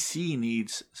 DC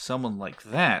needs someone like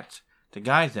that to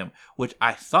guide them, which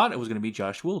I thought it was going to be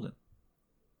Josh Whedon.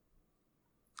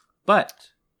 But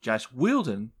Josh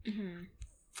Whedon Mm-hmm.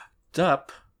 fucked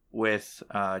up with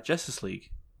Justice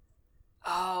League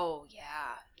Oh,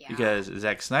 yeah. because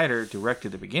Zack Snyder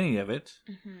directed the beginning of it,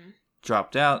 Mm-hmm.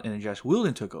 dropped out, and then Josh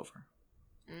Whedon took over.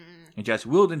 Mm-hmm. And Josh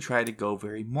Whedon tried to go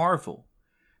very Marvel,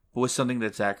 but was something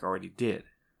that Zack already did.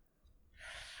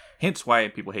 Hence why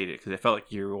people hate it, because it felt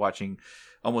like you were watching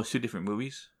almost two different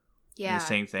movies. Yeah. The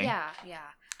same thing. Yeah.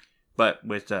 But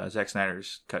with Zack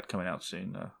Snyder's cut coming out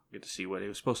soon, get to see what it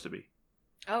was supposed to be.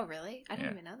 Oh, really? I didn't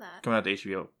Yeah. even know that. Coming out to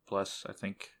HBO Plus, I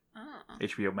think. Oh.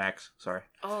 HBO Max, sorry.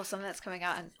 Oh, something that's coming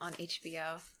out on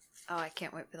HBO. Oh, I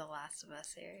can't wait for the Last of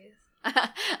Us series.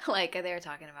 Like, they were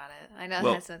talking about it. I know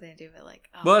Well- that has nothing to do with, like...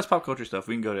 Oh, Well, that's pop culture stuff.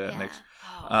 We can go to that yeah. next.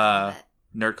 Oh, I love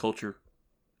it. Nerd culture.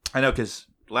 I know, because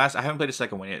I haven't played the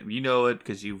second one yet. You know it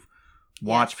because you've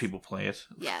watch Yes. people play it.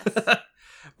 Yes.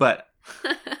 But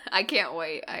I can't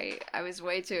wait. I was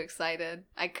way too excited.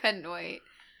 I couldn't wait.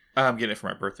 I'm getting it for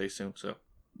my birthday soon, so.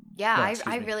 Yeah, Oh, I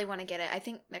excuse me. really want to get it. I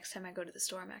think next time I go to the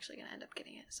store, I'm actually gonna end up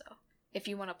getting it. So if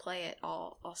you want to play it,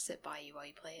 I'll sit by you while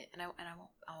you play it, and I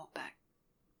won't back.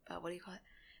 What do you call it?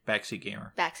 Backseat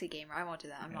gamer. Backseat gamer. I won't do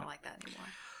that. I'm Yeah. not like that anymore.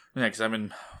 Yeah, because I've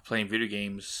been playing video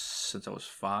games since I was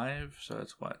 5, so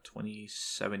that's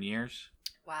 27 years.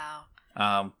 Wow.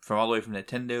 From all the way from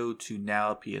Nintendo to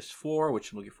now PS4,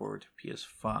 which I'm looking forward to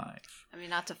PS5. I mean,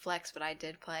 not to flex, but I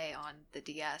did play on the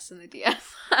DS and the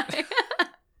DS.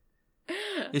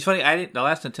 It's funny, the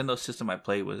last Nintendo system I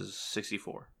played was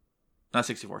 64. Not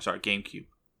 64, sorry, GameCube.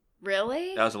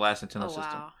 Really? That was the last Nintendo Oh, system.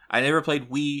 wow. I never played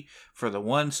Wii for the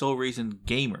one sole reason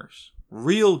gamers,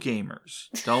 real gamers,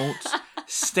 don't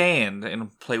stand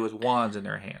and play with wands in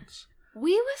their hands. Wii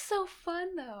was so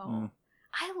fun, though. Mm.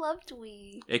 I loved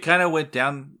Wii. It kind of went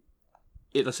down.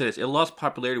 Let's say this: it lost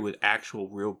popularity with actual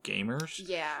real gamers,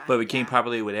 Yeah. but it became yeah.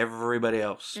 popular with everybody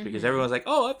else because Mhm. everyone's like,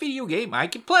 "Oh, a video game! I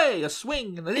can play a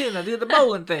swing and then I did the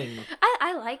bowling thing."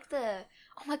 I like the.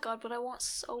 Oh my god, but I want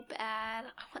so bad.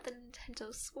 I want the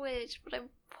Nintendo Switch, but I'm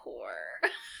poor.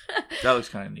 That looks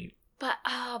kind of neat. But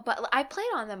I played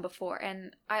on them before,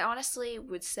 and I honestly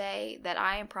would say that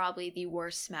I am probably the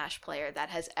worst Smash player that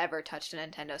has ever touched a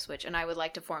Nintendo Switch, and I would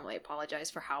like to formally apologize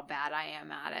for how bad I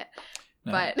am at it.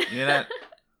 No, But you're not.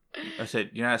 I said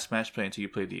you're not a Smash player until you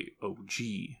play the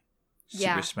OG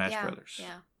Super Smash Brothers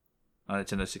Yeah. on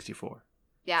Nintendo 64.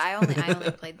 Yeah, I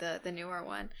only played the newer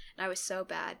one, and I was so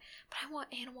bad. But I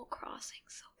want Animal Crossing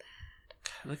so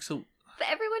bad. It looks so. But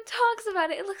everyone talks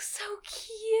about it. It looks so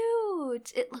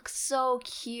cute. It looks so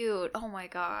cute. Oh my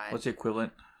god. What's the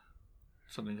equivalent?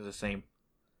 Something the same.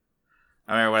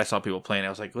 I remember when I saw people playing, I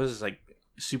was like, "What is this, like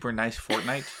super nice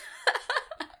Fortnite?"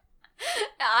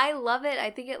 I love it. I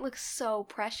think it looks so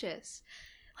precious.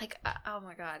 Like, oh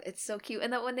my god, it's so cute.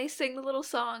 And then when they sing the little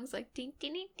songs, like ding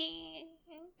ding ding ding,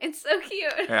 it's so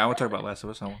cute. Hey, I want to talk about Last of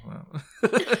Us.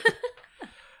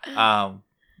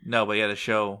 No, but yeah, the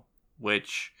show,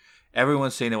 which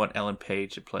everyone's saying they want Ellen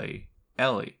Page to play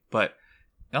Ellie, but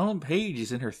Ellen Page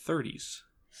is in her 30s.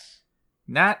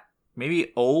 Not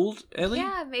maybe old Ellie,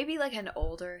 Yeah, maybe like an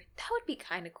older. That would be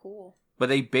kind of cool. but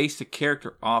they based the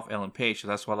character off Ellen Page, so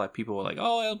that's why like people were like,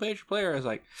 "Oh, Ellen Page player." I was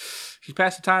like, she's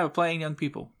past the time of playing young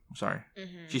people. I'm sorry,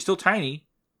 Mm-hmm. she's still tiny,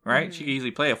 right? Mhm. She could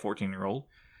easily play a 14-year-old,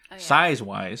 Oh, yeah. size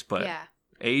wise, but yeah.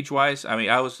 age wise. I mean,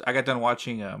 I got done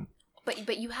watching.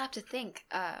 But you have to think,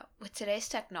 with today's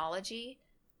technology,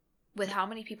 with how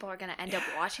many people are going to end up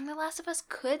watching The Last of Us,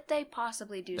 could they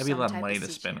possibly do That'd be a some lot of type money of to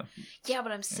CGI? spend. Yeah,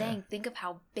 but I'm saying, think of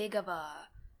how big of a...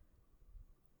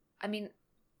 I mean,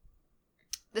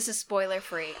 this is spoiler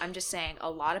free. I'm just saying,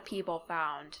 a lot of people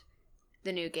found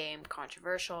the new game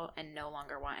controversial and no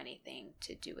longer want anything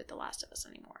to do with The Last of Us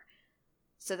anymore.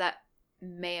 So that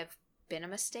may have been a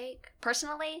mistake.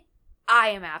 Personally, I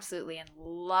am absolutely in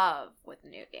love with the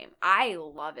new game. I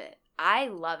love it. I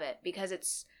love it because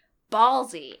it's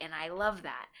ballsy, and I love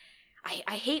that.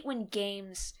 I hate when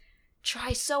games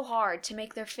try so hard to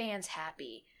make their fans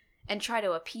happy and try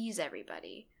to appease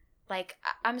everybody. Like,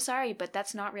 I'm sorry, but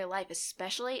that's not real life,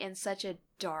 especially in such a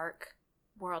dark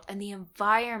world. And the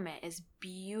environment is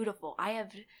beautiful. I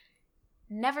have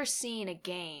never seen a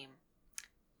game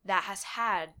that has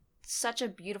had such a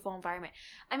beautiful environment.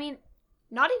 I mean,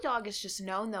 Naughty Dog is just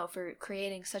known, though, for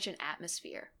creating such an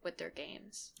atmosphere with their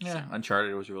games. Yeah, So-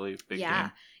 Uncharted was a really big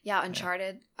game. Yeah,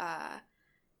 Uncharted.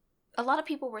 A lot of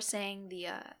people were saying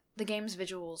the game's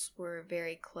visuals were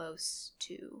very close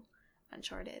to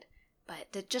Uncharted,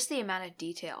 but just the amount of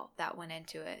detail that went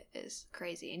into it is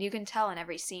crazy, and you can tell in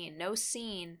every scene. No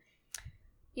scene,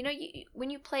 when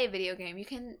you play a video game,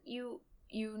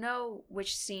 you know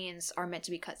which scenes are meant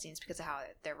to be cutscenes because of how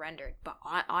they're rendered. But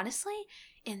honestly,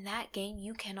 in that game,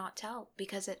 you cannot tell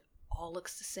because it all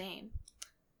looks the same.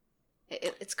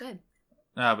 It's good.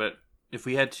 But if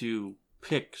we had to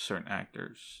pick certain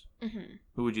actors, Mm-hmm.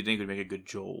 who would you think would make a good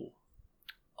Joel?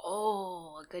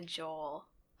 Oh, a good Joel.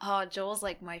 Oh, Joel's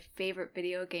like my favorite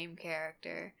video game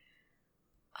character.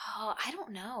 Oh, I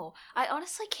don't know. I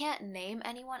honestly can't name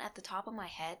anyone at the top of my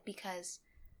head because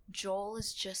Joel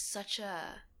is just such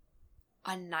a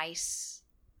nice...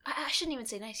 I shouldn't even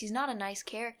say nice. He's not a nice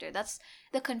character. That's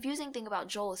the confusing thing about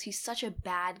Joel is he's such a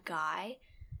bad guy,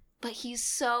 but he's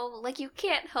so... Like, you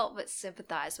can't help but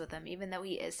sympathize with him, even though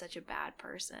he is such a bad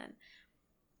person.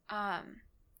 I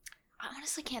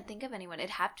honestly can't think of anyone.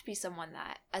 It'd have to be someone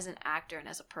that, as an actor and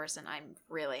as a person, I'm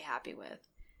really happy with.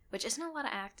 Which isn't a lot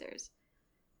of actors.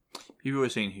 People were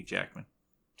saying Hugh Jackman.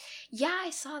 Yeah, I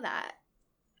saw that.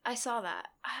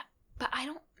 But I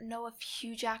don't know if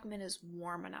Hugh Jackman is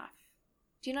warm enough.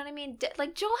 Do you know what I mean?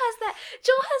 Like Joel has that.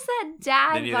 Joel has that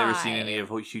dad. Then you've vibe. never seen any of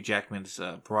Hugh Jackman's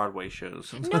Broadway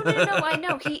shows. No. I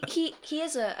know he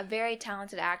is a very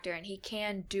talented actor, and he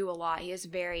can do a lot. He is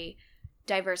very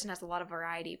diverse and has a lot of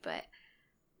variety. But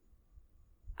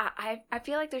I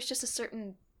feel like there's just a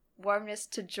certain warmness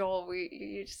to Joel where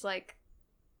you're just like,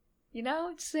 you know,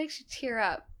 it just makes you tear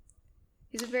up.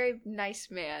 He's a very nice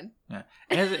man. Yeah,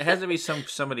 it has to be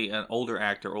somebody, an older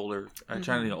actor, trying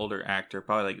to be an older actor,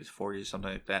 probably like his 40s,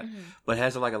 something like that. Mm-hmm. But it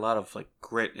has like a lot of like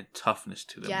grit and toughness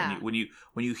to them. Yeah. When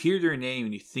you hear their name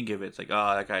and you think of it, it's like,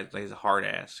 oh, that guy's like, he's a hard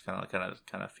ass kind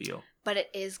of feel. But it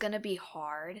is gonna be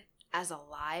hard as a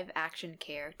live action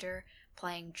character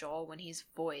playing Joel when he's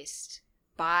voiced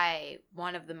by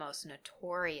one of the most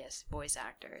notorious voice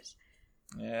actors.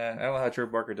 Yeah, I don't know how Trey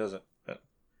Parker does it, but.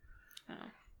 Oh.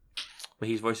 But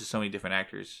he's voiced so many different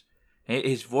actors.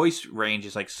 His voice range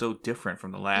is like so different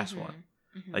from the last one.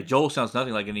 Mm-hmm. Like Joel sounds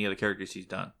nothing like any other characters he's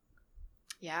done.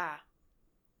 Yeah.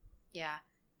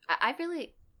 I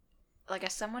really, like,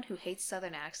 as someone who hates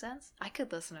Southern accents, I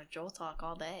could listen to Joel talk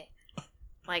all day.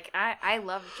 Like, I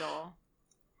love Joel.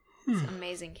 He's an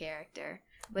amazing character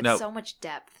with so much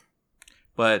depth.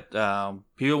 But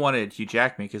people wanted Hugh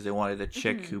Jackman because they wanted a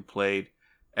chick who played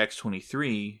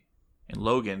X-23 and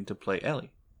Logan to play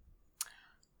Ellie.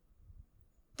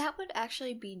 That would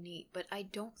actually be neat, but I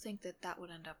don't think that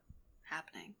would end up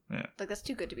happening. Yeah. Like, that's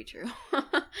too good to be true.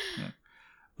 Yeah.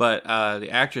 But the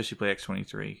actress who played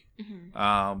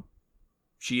X-23,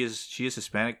 she is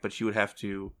Hispanic, but she would have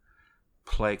to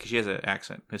play, because she has an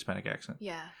accent, Hispanic accent.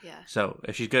 Yeah. So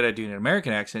if she's good at doing an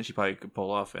American accent, she probably could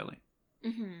pull off Ellie.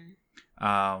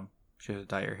 Mm-hmm. She has to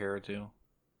dye her hair too.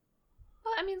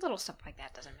 Well, I mean, little stuff like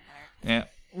that doesn't matter. Yeah,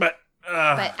 but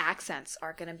accents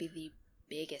are going to be the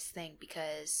biggest thing,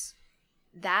 because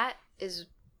that is,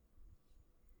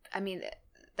 I mean,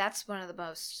 that's one of the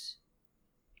most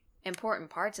important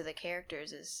parts of the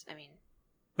characters is, I mean.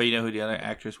 But you know who the other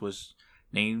actress was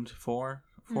named for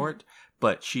it?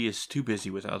 But she is too busy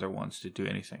with other ones to do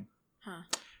anything. Huh.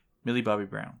 Millie Bobby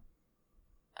Brown.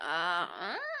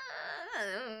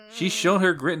 She's shown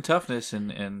her grit and toughness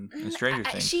in Stranger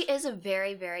Things. She is a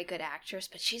very, very good actress,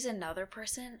 but she's another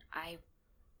person I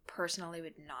personally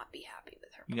would not be happy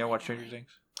with her. You never watch Stranger Things?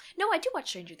 No, I do watch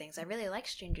Stranger Things. I really like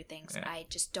Stranger Things. Yeah. I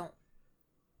just don't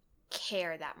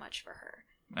care that much for her.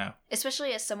 No.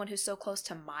 Especially as someone who's so close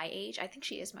to my age. I think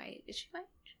she is my... Is she my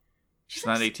age? She's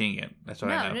not 18 yet. That's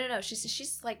what I know. No.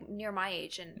 She's like near my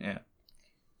age. And yeah.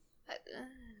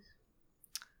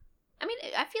 I mean,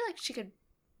 I feel like she could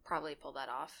probably pull that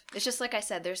off. It's just like I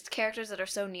said, there's characters that are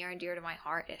so near and dear to my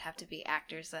heart. It'd have to be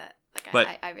actors that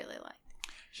I really like.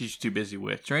 She's too busy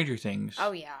with Stranger Things.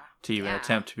 Oh, yeah. To even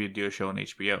attempt to do a show on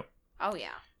HBO. Oh, yeah.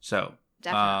 So.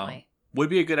 Definitely. Would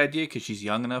be a good idea because she's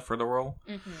young enough for the role.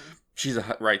 Mm-hmm. She's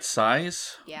the right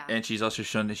size. Yeah. And she's also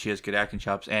shown that she has good acting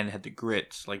chops and had the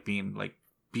grits, like being like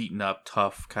beaten up,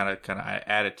 tough kind of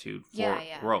attitude for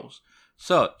roles.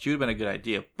 So she would have been a good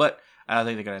idea. But I don't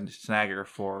think they're going to snag her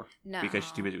because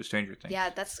she's too busy with Stranger Things. Yeah,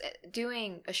 that's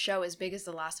doing a show as big as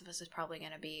The Last of Us is probably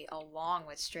going to be along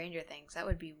with Stranger Things. That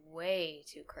would be way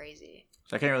too crazy.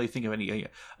 So I can't really think of any.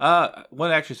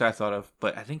 One actress I thought of,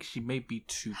 but I think she may be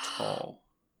too tall.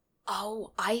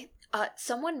 Oh,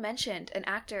 someone mentioned an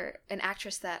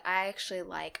actress that I actually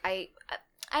like. I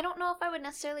don't know if I would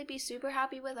necessarily be super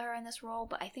happy with her in this role,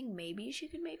 but I think maybe she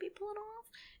could pull it off.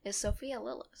 Is Sophia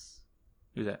Lillis.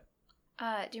 Who's that?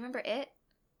 Do you remember It?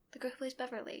 The girl who plays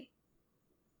Beverly.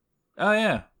 Oh,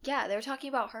 yeah. Yeah, they were talking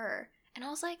about her. And I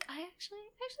was like, I actually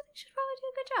think she'd probably do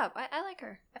a good job. I like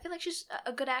her. I feel like she's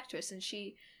a good actress, and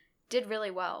she did really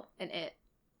well in It.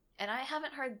 And I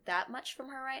haven't heard that much from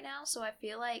her right now, so I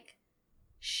feel like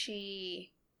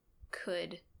she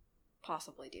could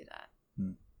possibly do that.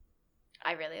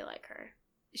 I really like her.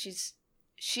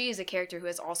 She is a character who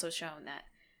has also shown that,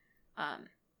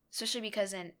 especially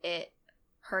because in It,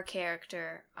 her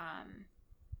character,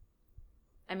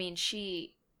 I mean,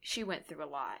 she went through a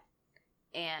lot,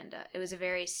 and it was a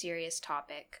very serious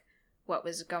topic, what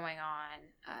was going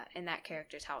on in that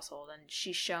character's household, and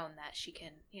she's shown that she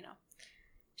can,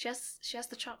 she has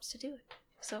the chops to do it.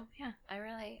 So yeah, I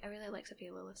really like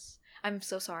Sophia Lillis. I'm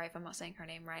so sorry if I'm not saying her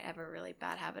name right. I have a really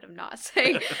bad habit of not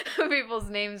saying people's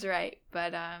names right,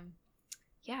 but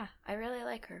yeah, I really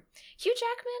like her. Hugh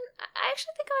Jackman, I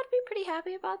actually think I would be pretty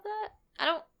happy about that. I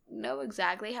don't know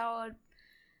exactly how it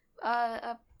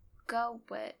would go,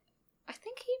 but I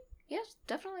think he has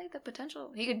definitely the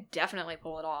potential. He could definitely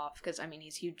pull it off because, I mean,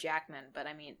 he's Hugh Jackman, but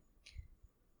I mean.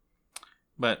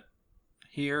 But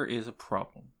here is a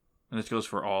problem, and this goes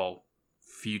for all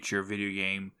future video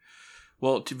game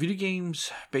Well,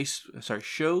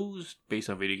 shows based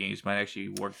on video games might actually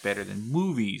work better than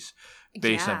movies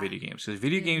based on video games. Because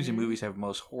video games and movies have the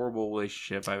most horrible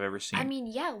relationship I've ever seen. I mean,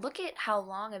 yeah, look at how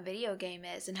long a video game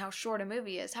is and how short a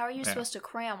movie is. How are you supposed to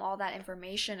cram all that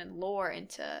information and lore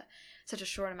into such a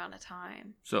short amount of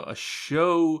time? So a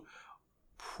show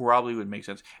probably would make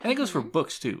sense. And it goes for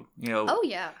books too, Oh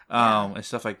yeah. And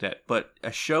stuff like that. But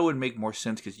a show would make more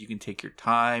sense because you can take your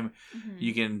time.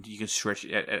 You can stretch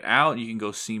it out. You can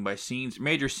go scene by scene,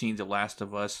 major scenes of Last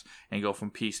of Us, and go from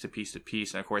piece to piece to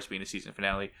piece. And of course, being the season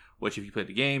finale, which if you play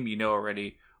the game, you know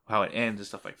already how it ends and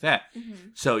stuff like that.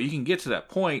 So you can get to that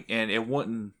point, and it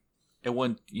wouldn't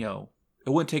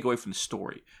take away from the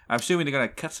story. I'm assuming they're gonna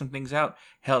cut some things out.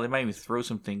 Hell, they might even throw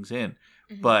some things in.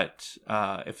 But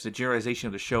if the generalization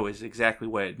of the show is exactly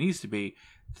what it needs to be,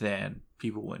 then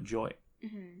people will enjoy it.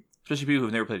 Especially people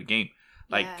who've never played a game,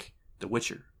 like The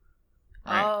Witcher.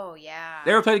 Right? Oh, yeah.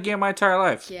 Never played a game my entire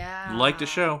life. Yeah. Like the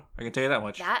show, I can tell you that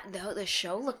much. The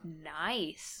show looked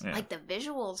nice. Yeah. Like, the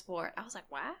visuals for it. I was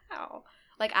like, wow.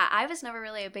 Like, I was never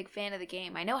really a big fan of the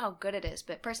game. I know how good it is,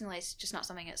 but personally, it's just not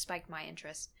something that spiked my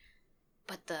interest.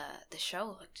 But the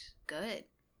show looked good.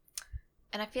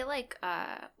 And I feel like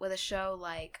with a show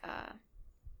like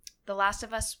The Last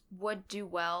of Us would do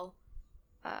well.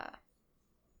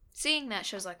 Seeing that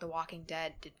shows like The Walking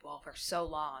Dead did well for so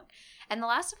long. And The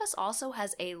Last of Us also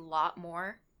has a lot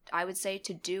more, I would say,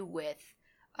 to do with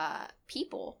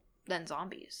people than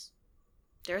zombies.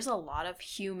 There's a lot of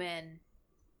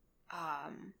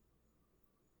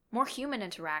more human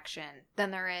interaction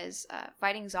than there is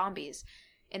fighting zombies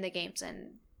in the games.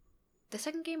 And the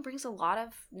second game brings a lot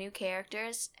of new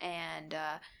characters and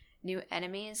new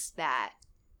enemies that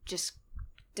just,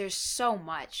 there's so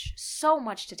much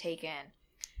to take in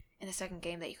the second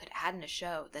game that you could add in a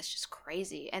show that's just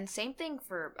crazy. And same thing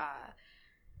for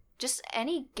just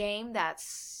any game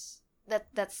that's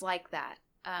like that.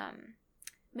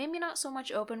 Maybe not so much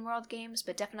open world games,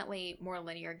 but definitely more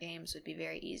linear games would be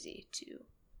very easy to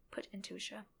put into a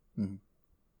show. Mm-hmm.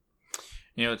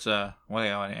 It's one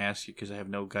thing I want to ask you because I have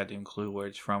no goddamn clue where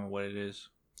it's from or what it is.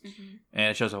 And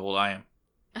it shows how old I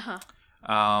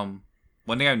am.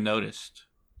 One thing I've noticed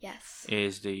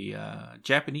is the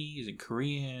Japanese and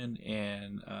Korean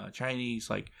and Chinese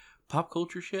like pop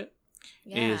culture shit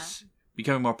is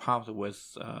becoming more popular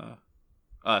with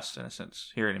us in a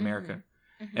sense here in America.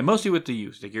 And mostly with the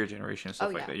youth, like your generation and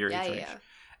stuff like that, your age.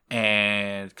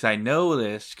 And because I know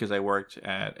this because I worked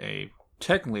at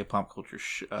technically a pop culture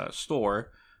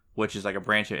store, which is like a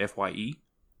branch of FYE.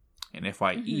 And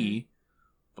FYE,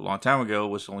 a long time ago,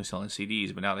 was only selling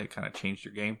CDs, but now they kind of changed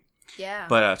their game. Yeah.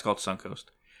 But it's called Suncoast.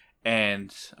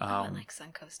 And I like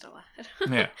Suncoast a lot.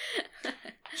 Yeah.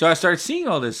 So I started seeing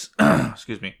all this,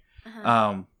 excuse me,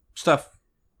 stuff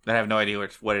that I have no idea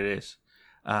what it is.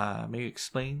 Maybe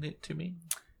explain it to me.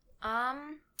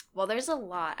 Well, there's a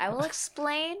lot. I will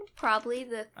explain probably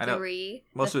the three.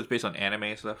 Most of it's based on anime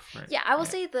and stuff, right? Yeah, I will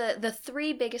say the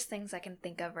three biggest things I can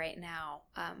think of right now.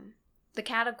 The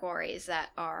categories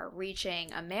that are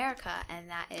reaching America, and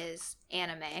that is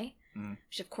anime,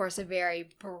 which of course a very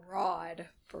broad.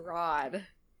 I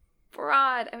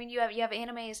mean, you have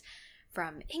animes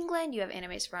from England, you have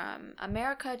animes from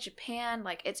America, Japan.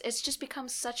 Like it's just become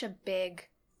such a big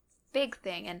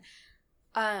thing. And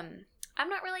I'm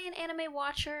not really an anime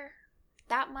watcher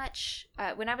that much.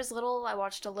 When I was little, I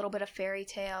watched a little bit of Fairy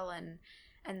Tail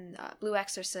and Blue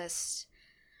Exorcist.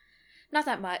 Not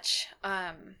that much.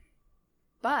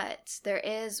 But there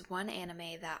is one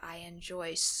anime that I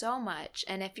enjoy so much.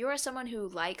 And if you're someone who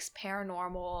likes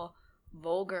paranormal,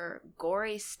 vulgar,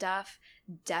 gory stuff,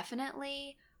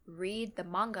 definitely read the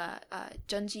manga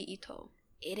Junji Ito.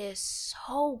 It is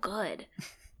so good.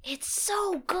 It's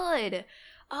so good.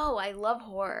 Oh, I love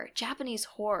horror. Japanese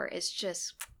horror is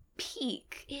just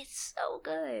peak. It's so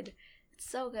good. It's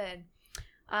so good.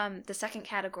 The second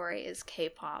category is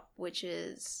K-pop, which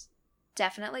is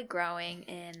definitely growing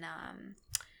in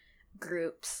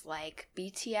groups like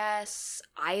BTS,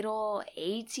 Idol,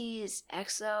 ATEEZ,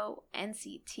 EXO,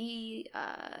 NCT,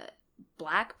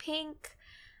 Blackpink,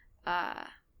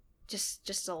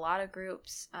 just a lot of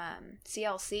groups.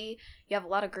 CLC, you have a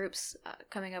lot of groups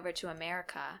coming over to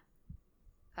America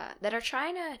that are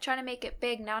trying to make it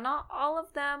big. Now, not all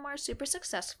of them are super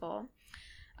successful.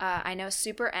 I know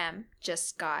Super M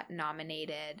just got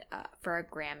nominated for a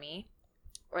Grammy,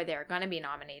 or they're going to be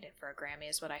nominated for a Grammy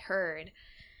is what I heard.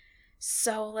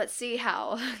 So let's see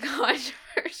how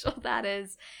controversial that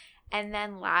is. And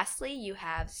then lastly, you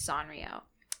have Sanrio,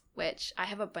 which I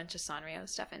have a bunch of Sanrio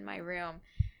stuff in my room.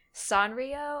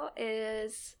 Sanrio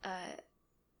is,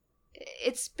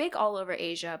 it's big all over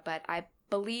Asia, but I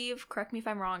believe, correct me if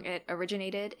I'm wrong, it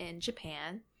originated in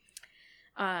Japan.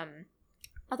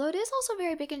 Although it is also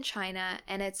very big in China,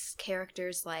 and it's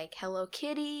characters like Hello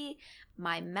Kitty,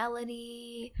 My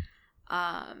Melody,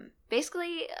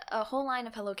 basically a whole line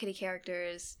of Hello Kitty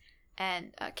characters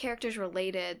and characters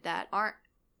related that aren't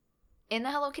in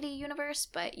the Hello Kitty universe,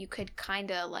 but you could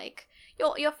kind of like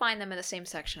you'll find them in the same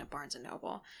section of Barnes and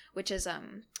Noble, which is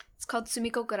it's called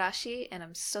Sumiko Gurashi, and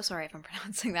I'm so sorry if I'm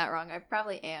pronouncing that wrong. I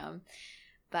probably am,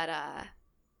 but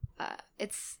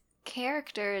it's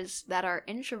characters that are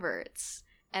introverts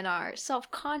and are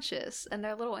self-conscious, and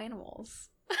they're little animals.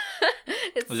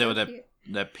 Is that what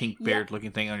that pink beard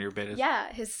looking thing on your bed is?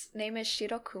 Yeah, his name is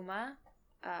Shirokuma,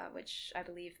 which I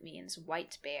believe means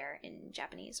white bear in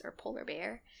Japanese, or polar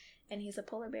bear. And he's a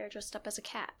polar bear dressed up as a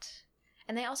cat.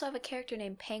 And they also have a character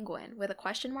named Penguin with a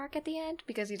question mark at the end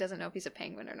because he doesn't know if he's a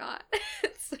penguin or not.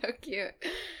 It's so cute.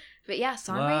 But yeah,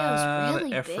 Sanrio is really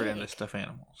big. Effort into stuffed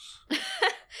animals.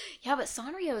 Yeah, but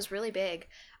Sanrio is really big.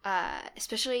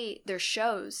 Especially there's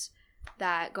shows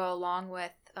that go along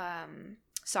with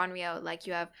Sanrio. Like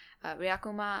you have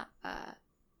Ryakuma,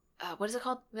 what is it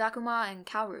called? Ryakuma and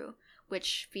Kaoru,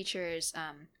 which features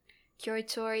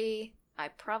Kyoritori. I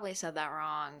probably said that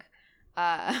wrong.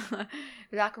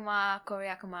 Ryakuma,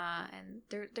 Koryakuma, and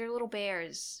they're little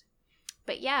bears.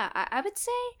 But yeah, I would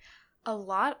say a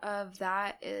lot of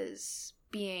that is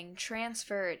being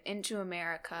transferred into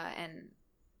America, and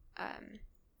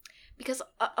because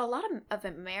a lot of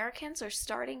Americans are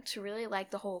starting to really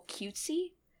like the whole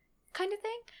cutesy kind of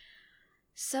thing.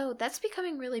 So that's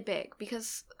becoming really big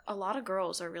because a lot of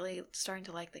girls are really starting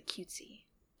to like the cutesy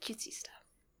stuff.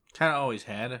 Kind of always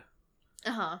had.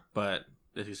 Uh-huh. But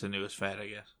this is the newest fad, I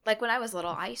guess. Like when I was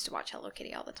little, I used to watch Hello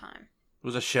Kitty all the time. It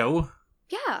was a show?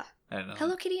 Yeah. I don't know.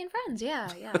 Hello Kitty and Friends, yeah.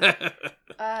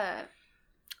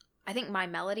 I think My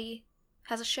Melody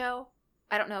has a show.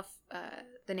 I don't know if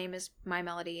the name is My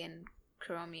Melody and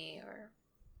Kuromi or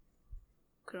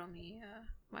Kuromi,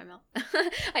 My Mel.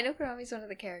 I know Kuromi's one of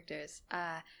the characters.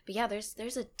 But yeah,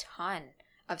 there's a ton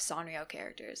of Sanrio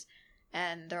characters,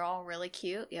 and they're all really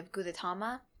cute. You have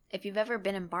Gudetama. If you've ever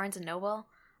been in Barnes & Noble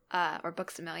or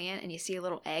Books A Million and you see a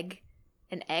little egg,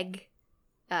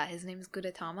 his name is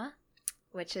Gudetama,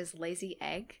 which is lazy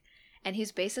egg. And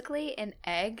he's basically an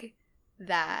egg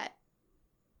that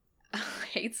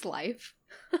hates life.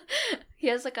 He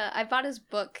has I bought his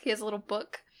book. He has a little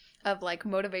book of like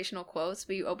motivational quotes,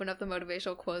 but you open up the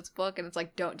motivational quotes book and it's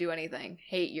like, don't do anything.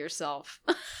 Hate yourself.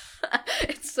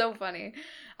 It's so funny.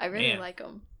 I really like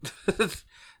him.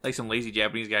 Like some lazy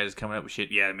Japanese guy is coming up with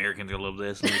shit. Yeah, Americans gonna love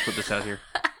this. Let me put this out here.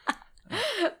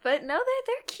 But no,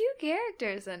 they're cute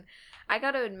characters, and I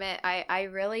gotta admit, I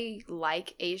really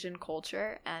like Asian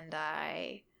culture, and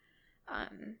I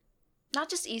not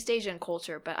just East Asian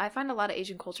culture, but I find a lot of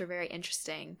Asian culture very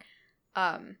interesting.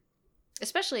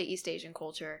 Especially East Asian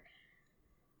culture.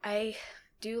 I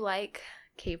do like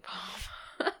K-pop.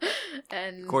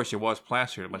 And of course, you watch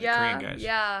Plastered, a bunch of Korean guys.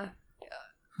 Yeah.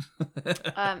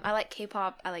 I like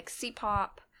K-pop. I like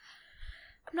C-pop.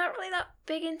 I'm not really that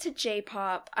big into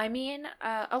J-pop. I mean,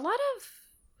 I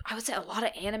would say a lot of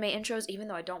anime intros, even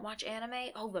though I don't watch anime.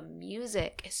 Oh, the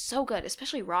music is so good,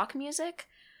 especially rock music.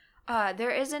 There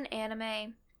is an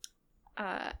anime.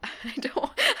 I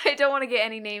don't want to get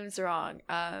any names wrong.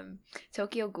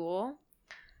 Tokyo Ghoul.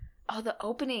 Oh, the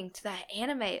opening to that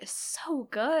anime is so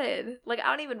good. Like, I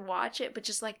don't even watch it, but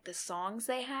just like the songs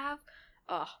they have.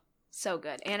 Oh, so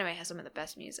good. Anime has some of the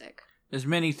best music. There's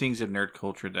many things in nerd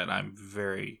culture that I'm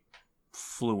very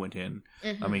fluent in.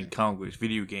 Mm-hmm. I mean, comic books,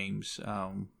 video games,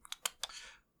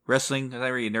 wrestling. Not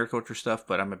really nerd culture stuff,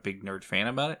 but I'm a big nerd fan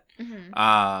about it.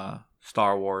 Mm-hmm.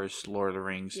 Star Wars, Lord of the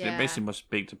Rings. Yeah. They're basically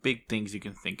the big things you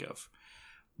can think of.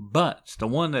 But the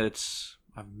one that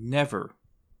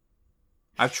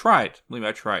I've tried, believe me,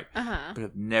 I tried, but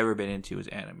I've never been into is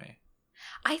anime.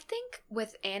 I think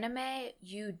with anime,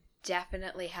 you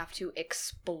definitely have to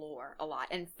explore a lot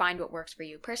and find what works for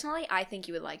you. Personally, I think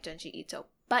you would like Junji Ito,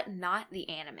 but not the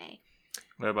anime.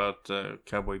 What about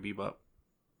Cowboy Bebop?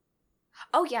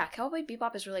 Oh yeah, Cowboy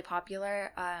Bebop is really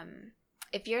popular.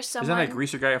 If you're someone... Isn't that a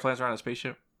greaser guy who flies around a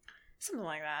spaceship? Something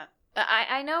like that.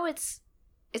 I know it's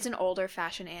an older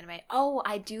fashion anime. Oh,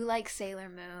 I do like Sailor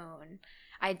Moon.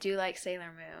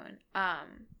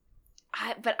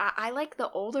 I like the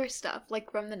older stuff,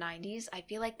 like from the 90s. I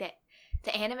feel like that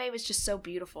the anime was just so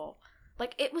beautiful.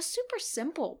 Like, it was super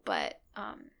simple, but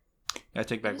I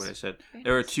take back what I said.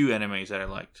 There were two animes that I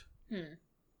liked.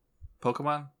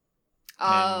 Pokemon.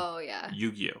 Oh, yeah.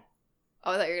 Yu-Gi-Oh.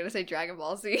 Oh, I thought you were going to say Dragon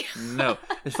Ball Z. No.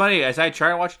 It's funny, as I try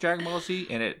to watch Dragon Ball Z,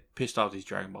 and it pissed off these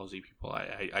Dragon Ball Z people.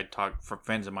 I talked from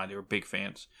friends of mine, they were big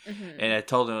fans. Mm-hmm. And I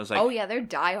told them, it was like... Oh, yeah, they're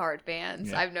diehard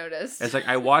fans, I've noticed. It's like,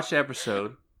 I watched the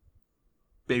episode,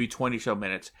 maybe 20 so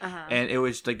minutes, and it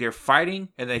was like they're fighting,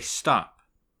 and they stop.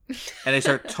 And they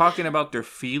start talking about their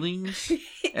feelings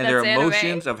and their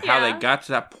emotions of how they got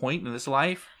to that point in this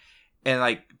life. And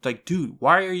like, dude,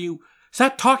 why are you...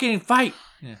 Stop talking and fight!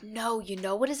 Yeah. No, you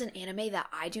know what is an anime that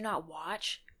I do not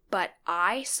watch? But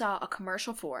I saw a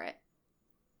commercial for it.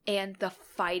 And the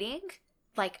fighting,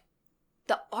 like,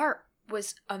 the art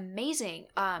was amazing.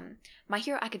 My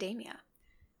Hero Academia.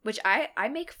 Which I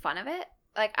make fun of it.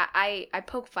 Like, I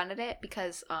poke fun at it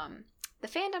because the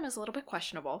fandom is a little bit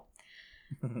questionable.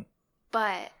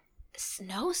 But,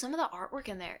 no, some of the artwork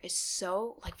in there is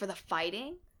so, like, for the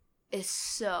fighting, is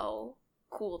so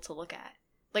cool to look at.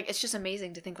 Like, it's just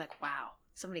amazing to think, like, wow,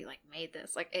 somebody, like, made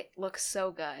this. Like, it looks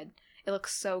so good. It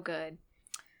looks so good.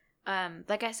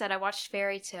 Like I said, I watched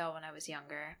Fairy Tail when I was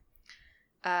younger.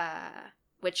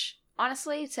 Which,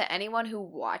 honestly, to anyone who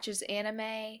watches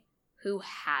anime who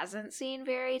hasn't seen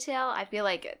Fairy Tail, I feel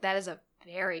like that is a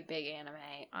very big anime.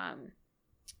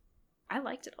 I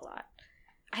liked it a lot.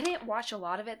 I didn't watch a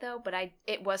lot of it, though, but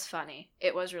it was funny.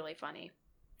 It was really funny.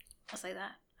 I'll say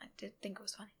that. I did think it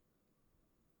was funny.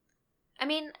 I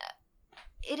mean,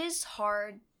 it is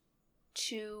hard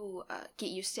to get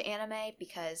used to anime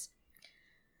because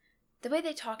the way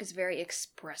they talk is very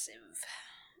expressive.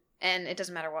 And it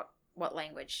doesn't matter what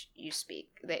language you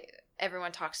speak.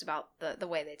 Everyone talks about the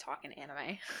way they talk in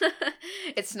anime.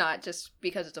 It's not just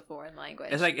because it's a foreign language.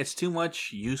 It's like, it's too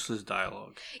much useless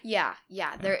dialogue. Yeah,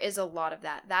 there is a lot of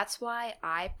that. That's why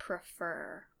I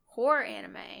prefer horror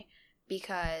anime,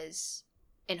 because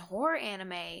in horror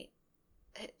anime,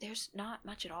 there's not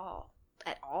much at all.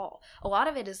 A lot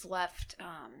of it is left,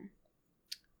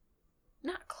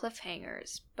 not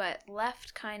cliffhangers, but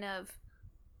left kind of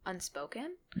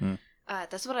unspoken.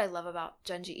 That's what I love about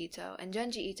Junji Ito. And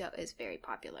Junji Ito is very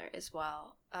popular as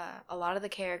well. A lot of the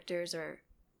characters are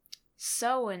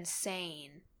so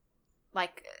insane.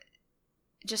 Like,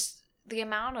 just the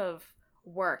amount of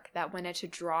work that went into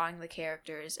drawing the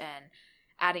characters and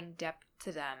adding depth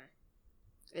to them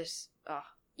is,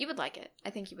 you would like it. I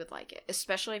think you would like it.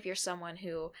 Especially if you're someone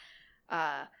who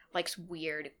likes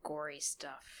weird, gory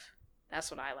stuff.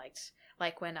 That's what I liked.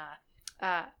 Like when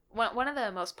one of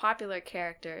the most popular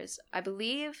characters, I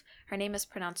believe her name is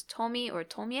pronounced Tomi or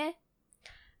Tomie.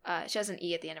 She has an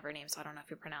E at the end of her name, so I don't know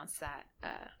if you pronounce that.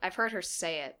 I've heard her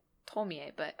say it,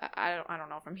 Tomie, but I don't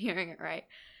know if I'm hearing it right.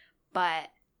 Like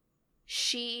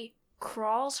she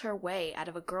crawls her way out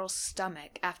of a girl's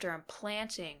stomach after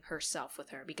implanting herself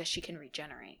with her because she can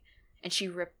regenerate, and she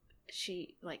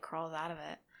crawls out of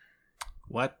it.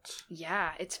 What?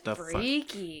 Yeah, it's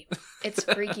freaky. It's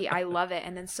freaky. I love it.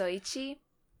 And then Soichi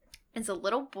is a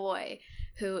little boy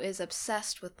who is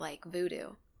obsessed with like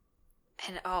voodoo,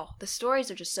 and the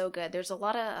stories are just so good. There's a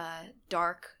lot of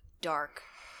dark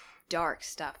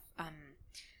stuff.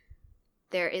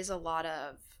 There is a lot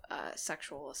of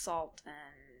sexual assault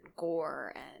and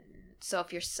gore, and so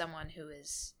if you're someone who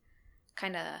is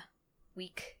kind of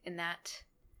weak in that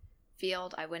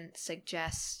field, I wouldn't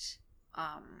suggest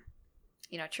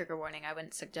trigger warning, I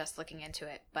wouldn't suggest looking into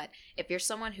it. But if you're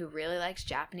someone who really likes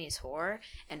Japanese horror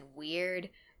and weird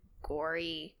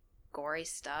gory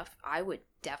stuff, I would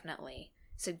definitely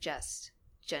suggest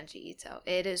Junji Ito.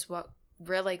 It is what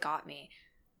really got me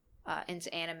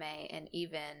into anime and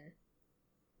even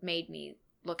made me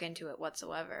look into it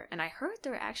whatsoever. And I heard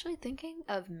they're actually thinking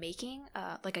of making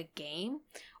like a game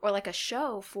or like a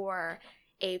show for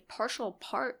a partial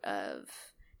part of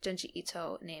Junji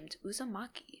Ito named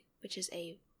Uzumaki, which is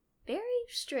a very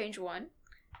strange one,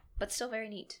 but still very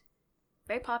neat.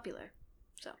 Very popular.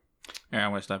 So. Yeah,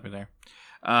 I'm going to stop you there.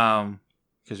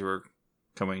 Because we're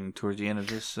coming towards the end of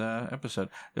this episode.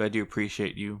 I do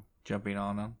appreciate you jumping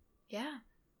on them. Yeah.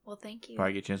 Well, thank you.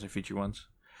 Probably get a chance to feature ones.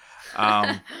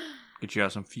 Get you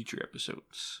out some future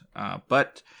episodes.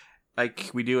 But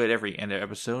like we do at every end of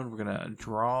episode, we're going to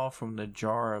draw from the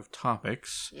jar of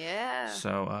topics. Yeah.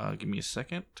 So give me a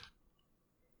second.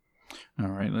 All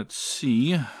right, let's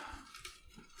see what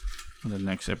the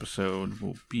next episode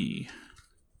will be.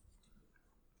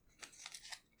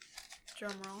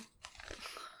 Drum roll.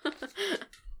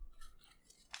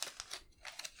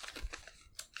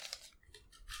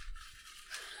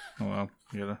 Oh, well,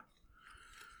 you gotta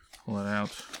pull it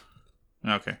out.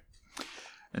 Okay.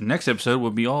 The next episode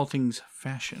will be all things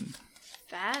fashion.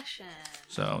 Fashion.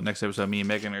 So, next episode, me and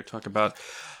Megan are going to talk about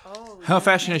how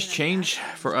fashion has changed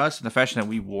for us and the fashion that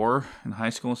we wore in high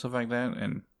school and stuff like that,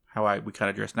 and how we kind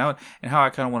of dress now and how I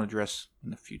kind of want to dress in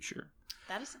the future.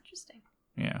 That is interesting.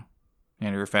 Yeah.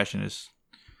 And your fashion is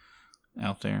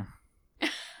out there.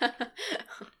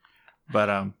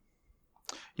 But,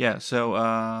 yeah,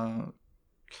 so,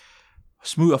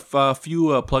 smooth, a few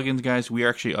plugins, guys. We are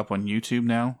actually up on YouTube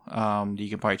now. You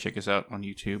can probably check us out on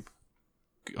YouTube,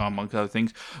 amongst other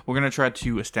things. We're going to try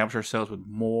to establish ourselves with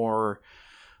more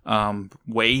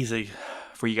ways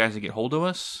for you guys to get hold of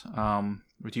us.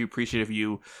 We do appreciate if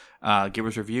you give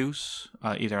us reviews,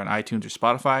 either on iTunes or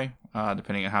Spotify,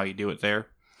 depending on how you do it there.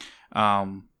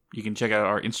 You can check out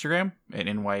our Instagram at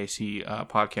NYAC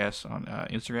Podcast on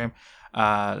Instagram.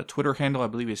 The Twitter handle, I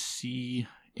believe, is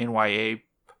CNYA.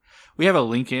 We have a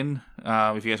link in,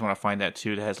 if you guys want to find that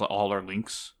too, that has all our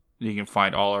links. You can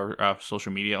find all our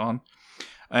social media on.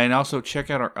 And also check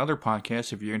out our other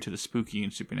podcasts if you're into the spooky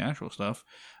and supernatural stuff.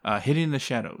 Hidden in the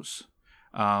Shadows.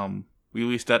 We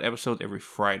release that episode every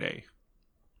Friday.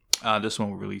 This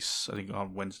one will release, I think,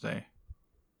 on Wednesday.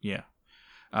 Yeah.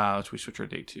 We switch our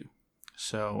date too.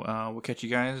 So we'll catch you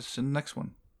guys in the next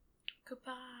one.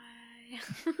 Goodbye.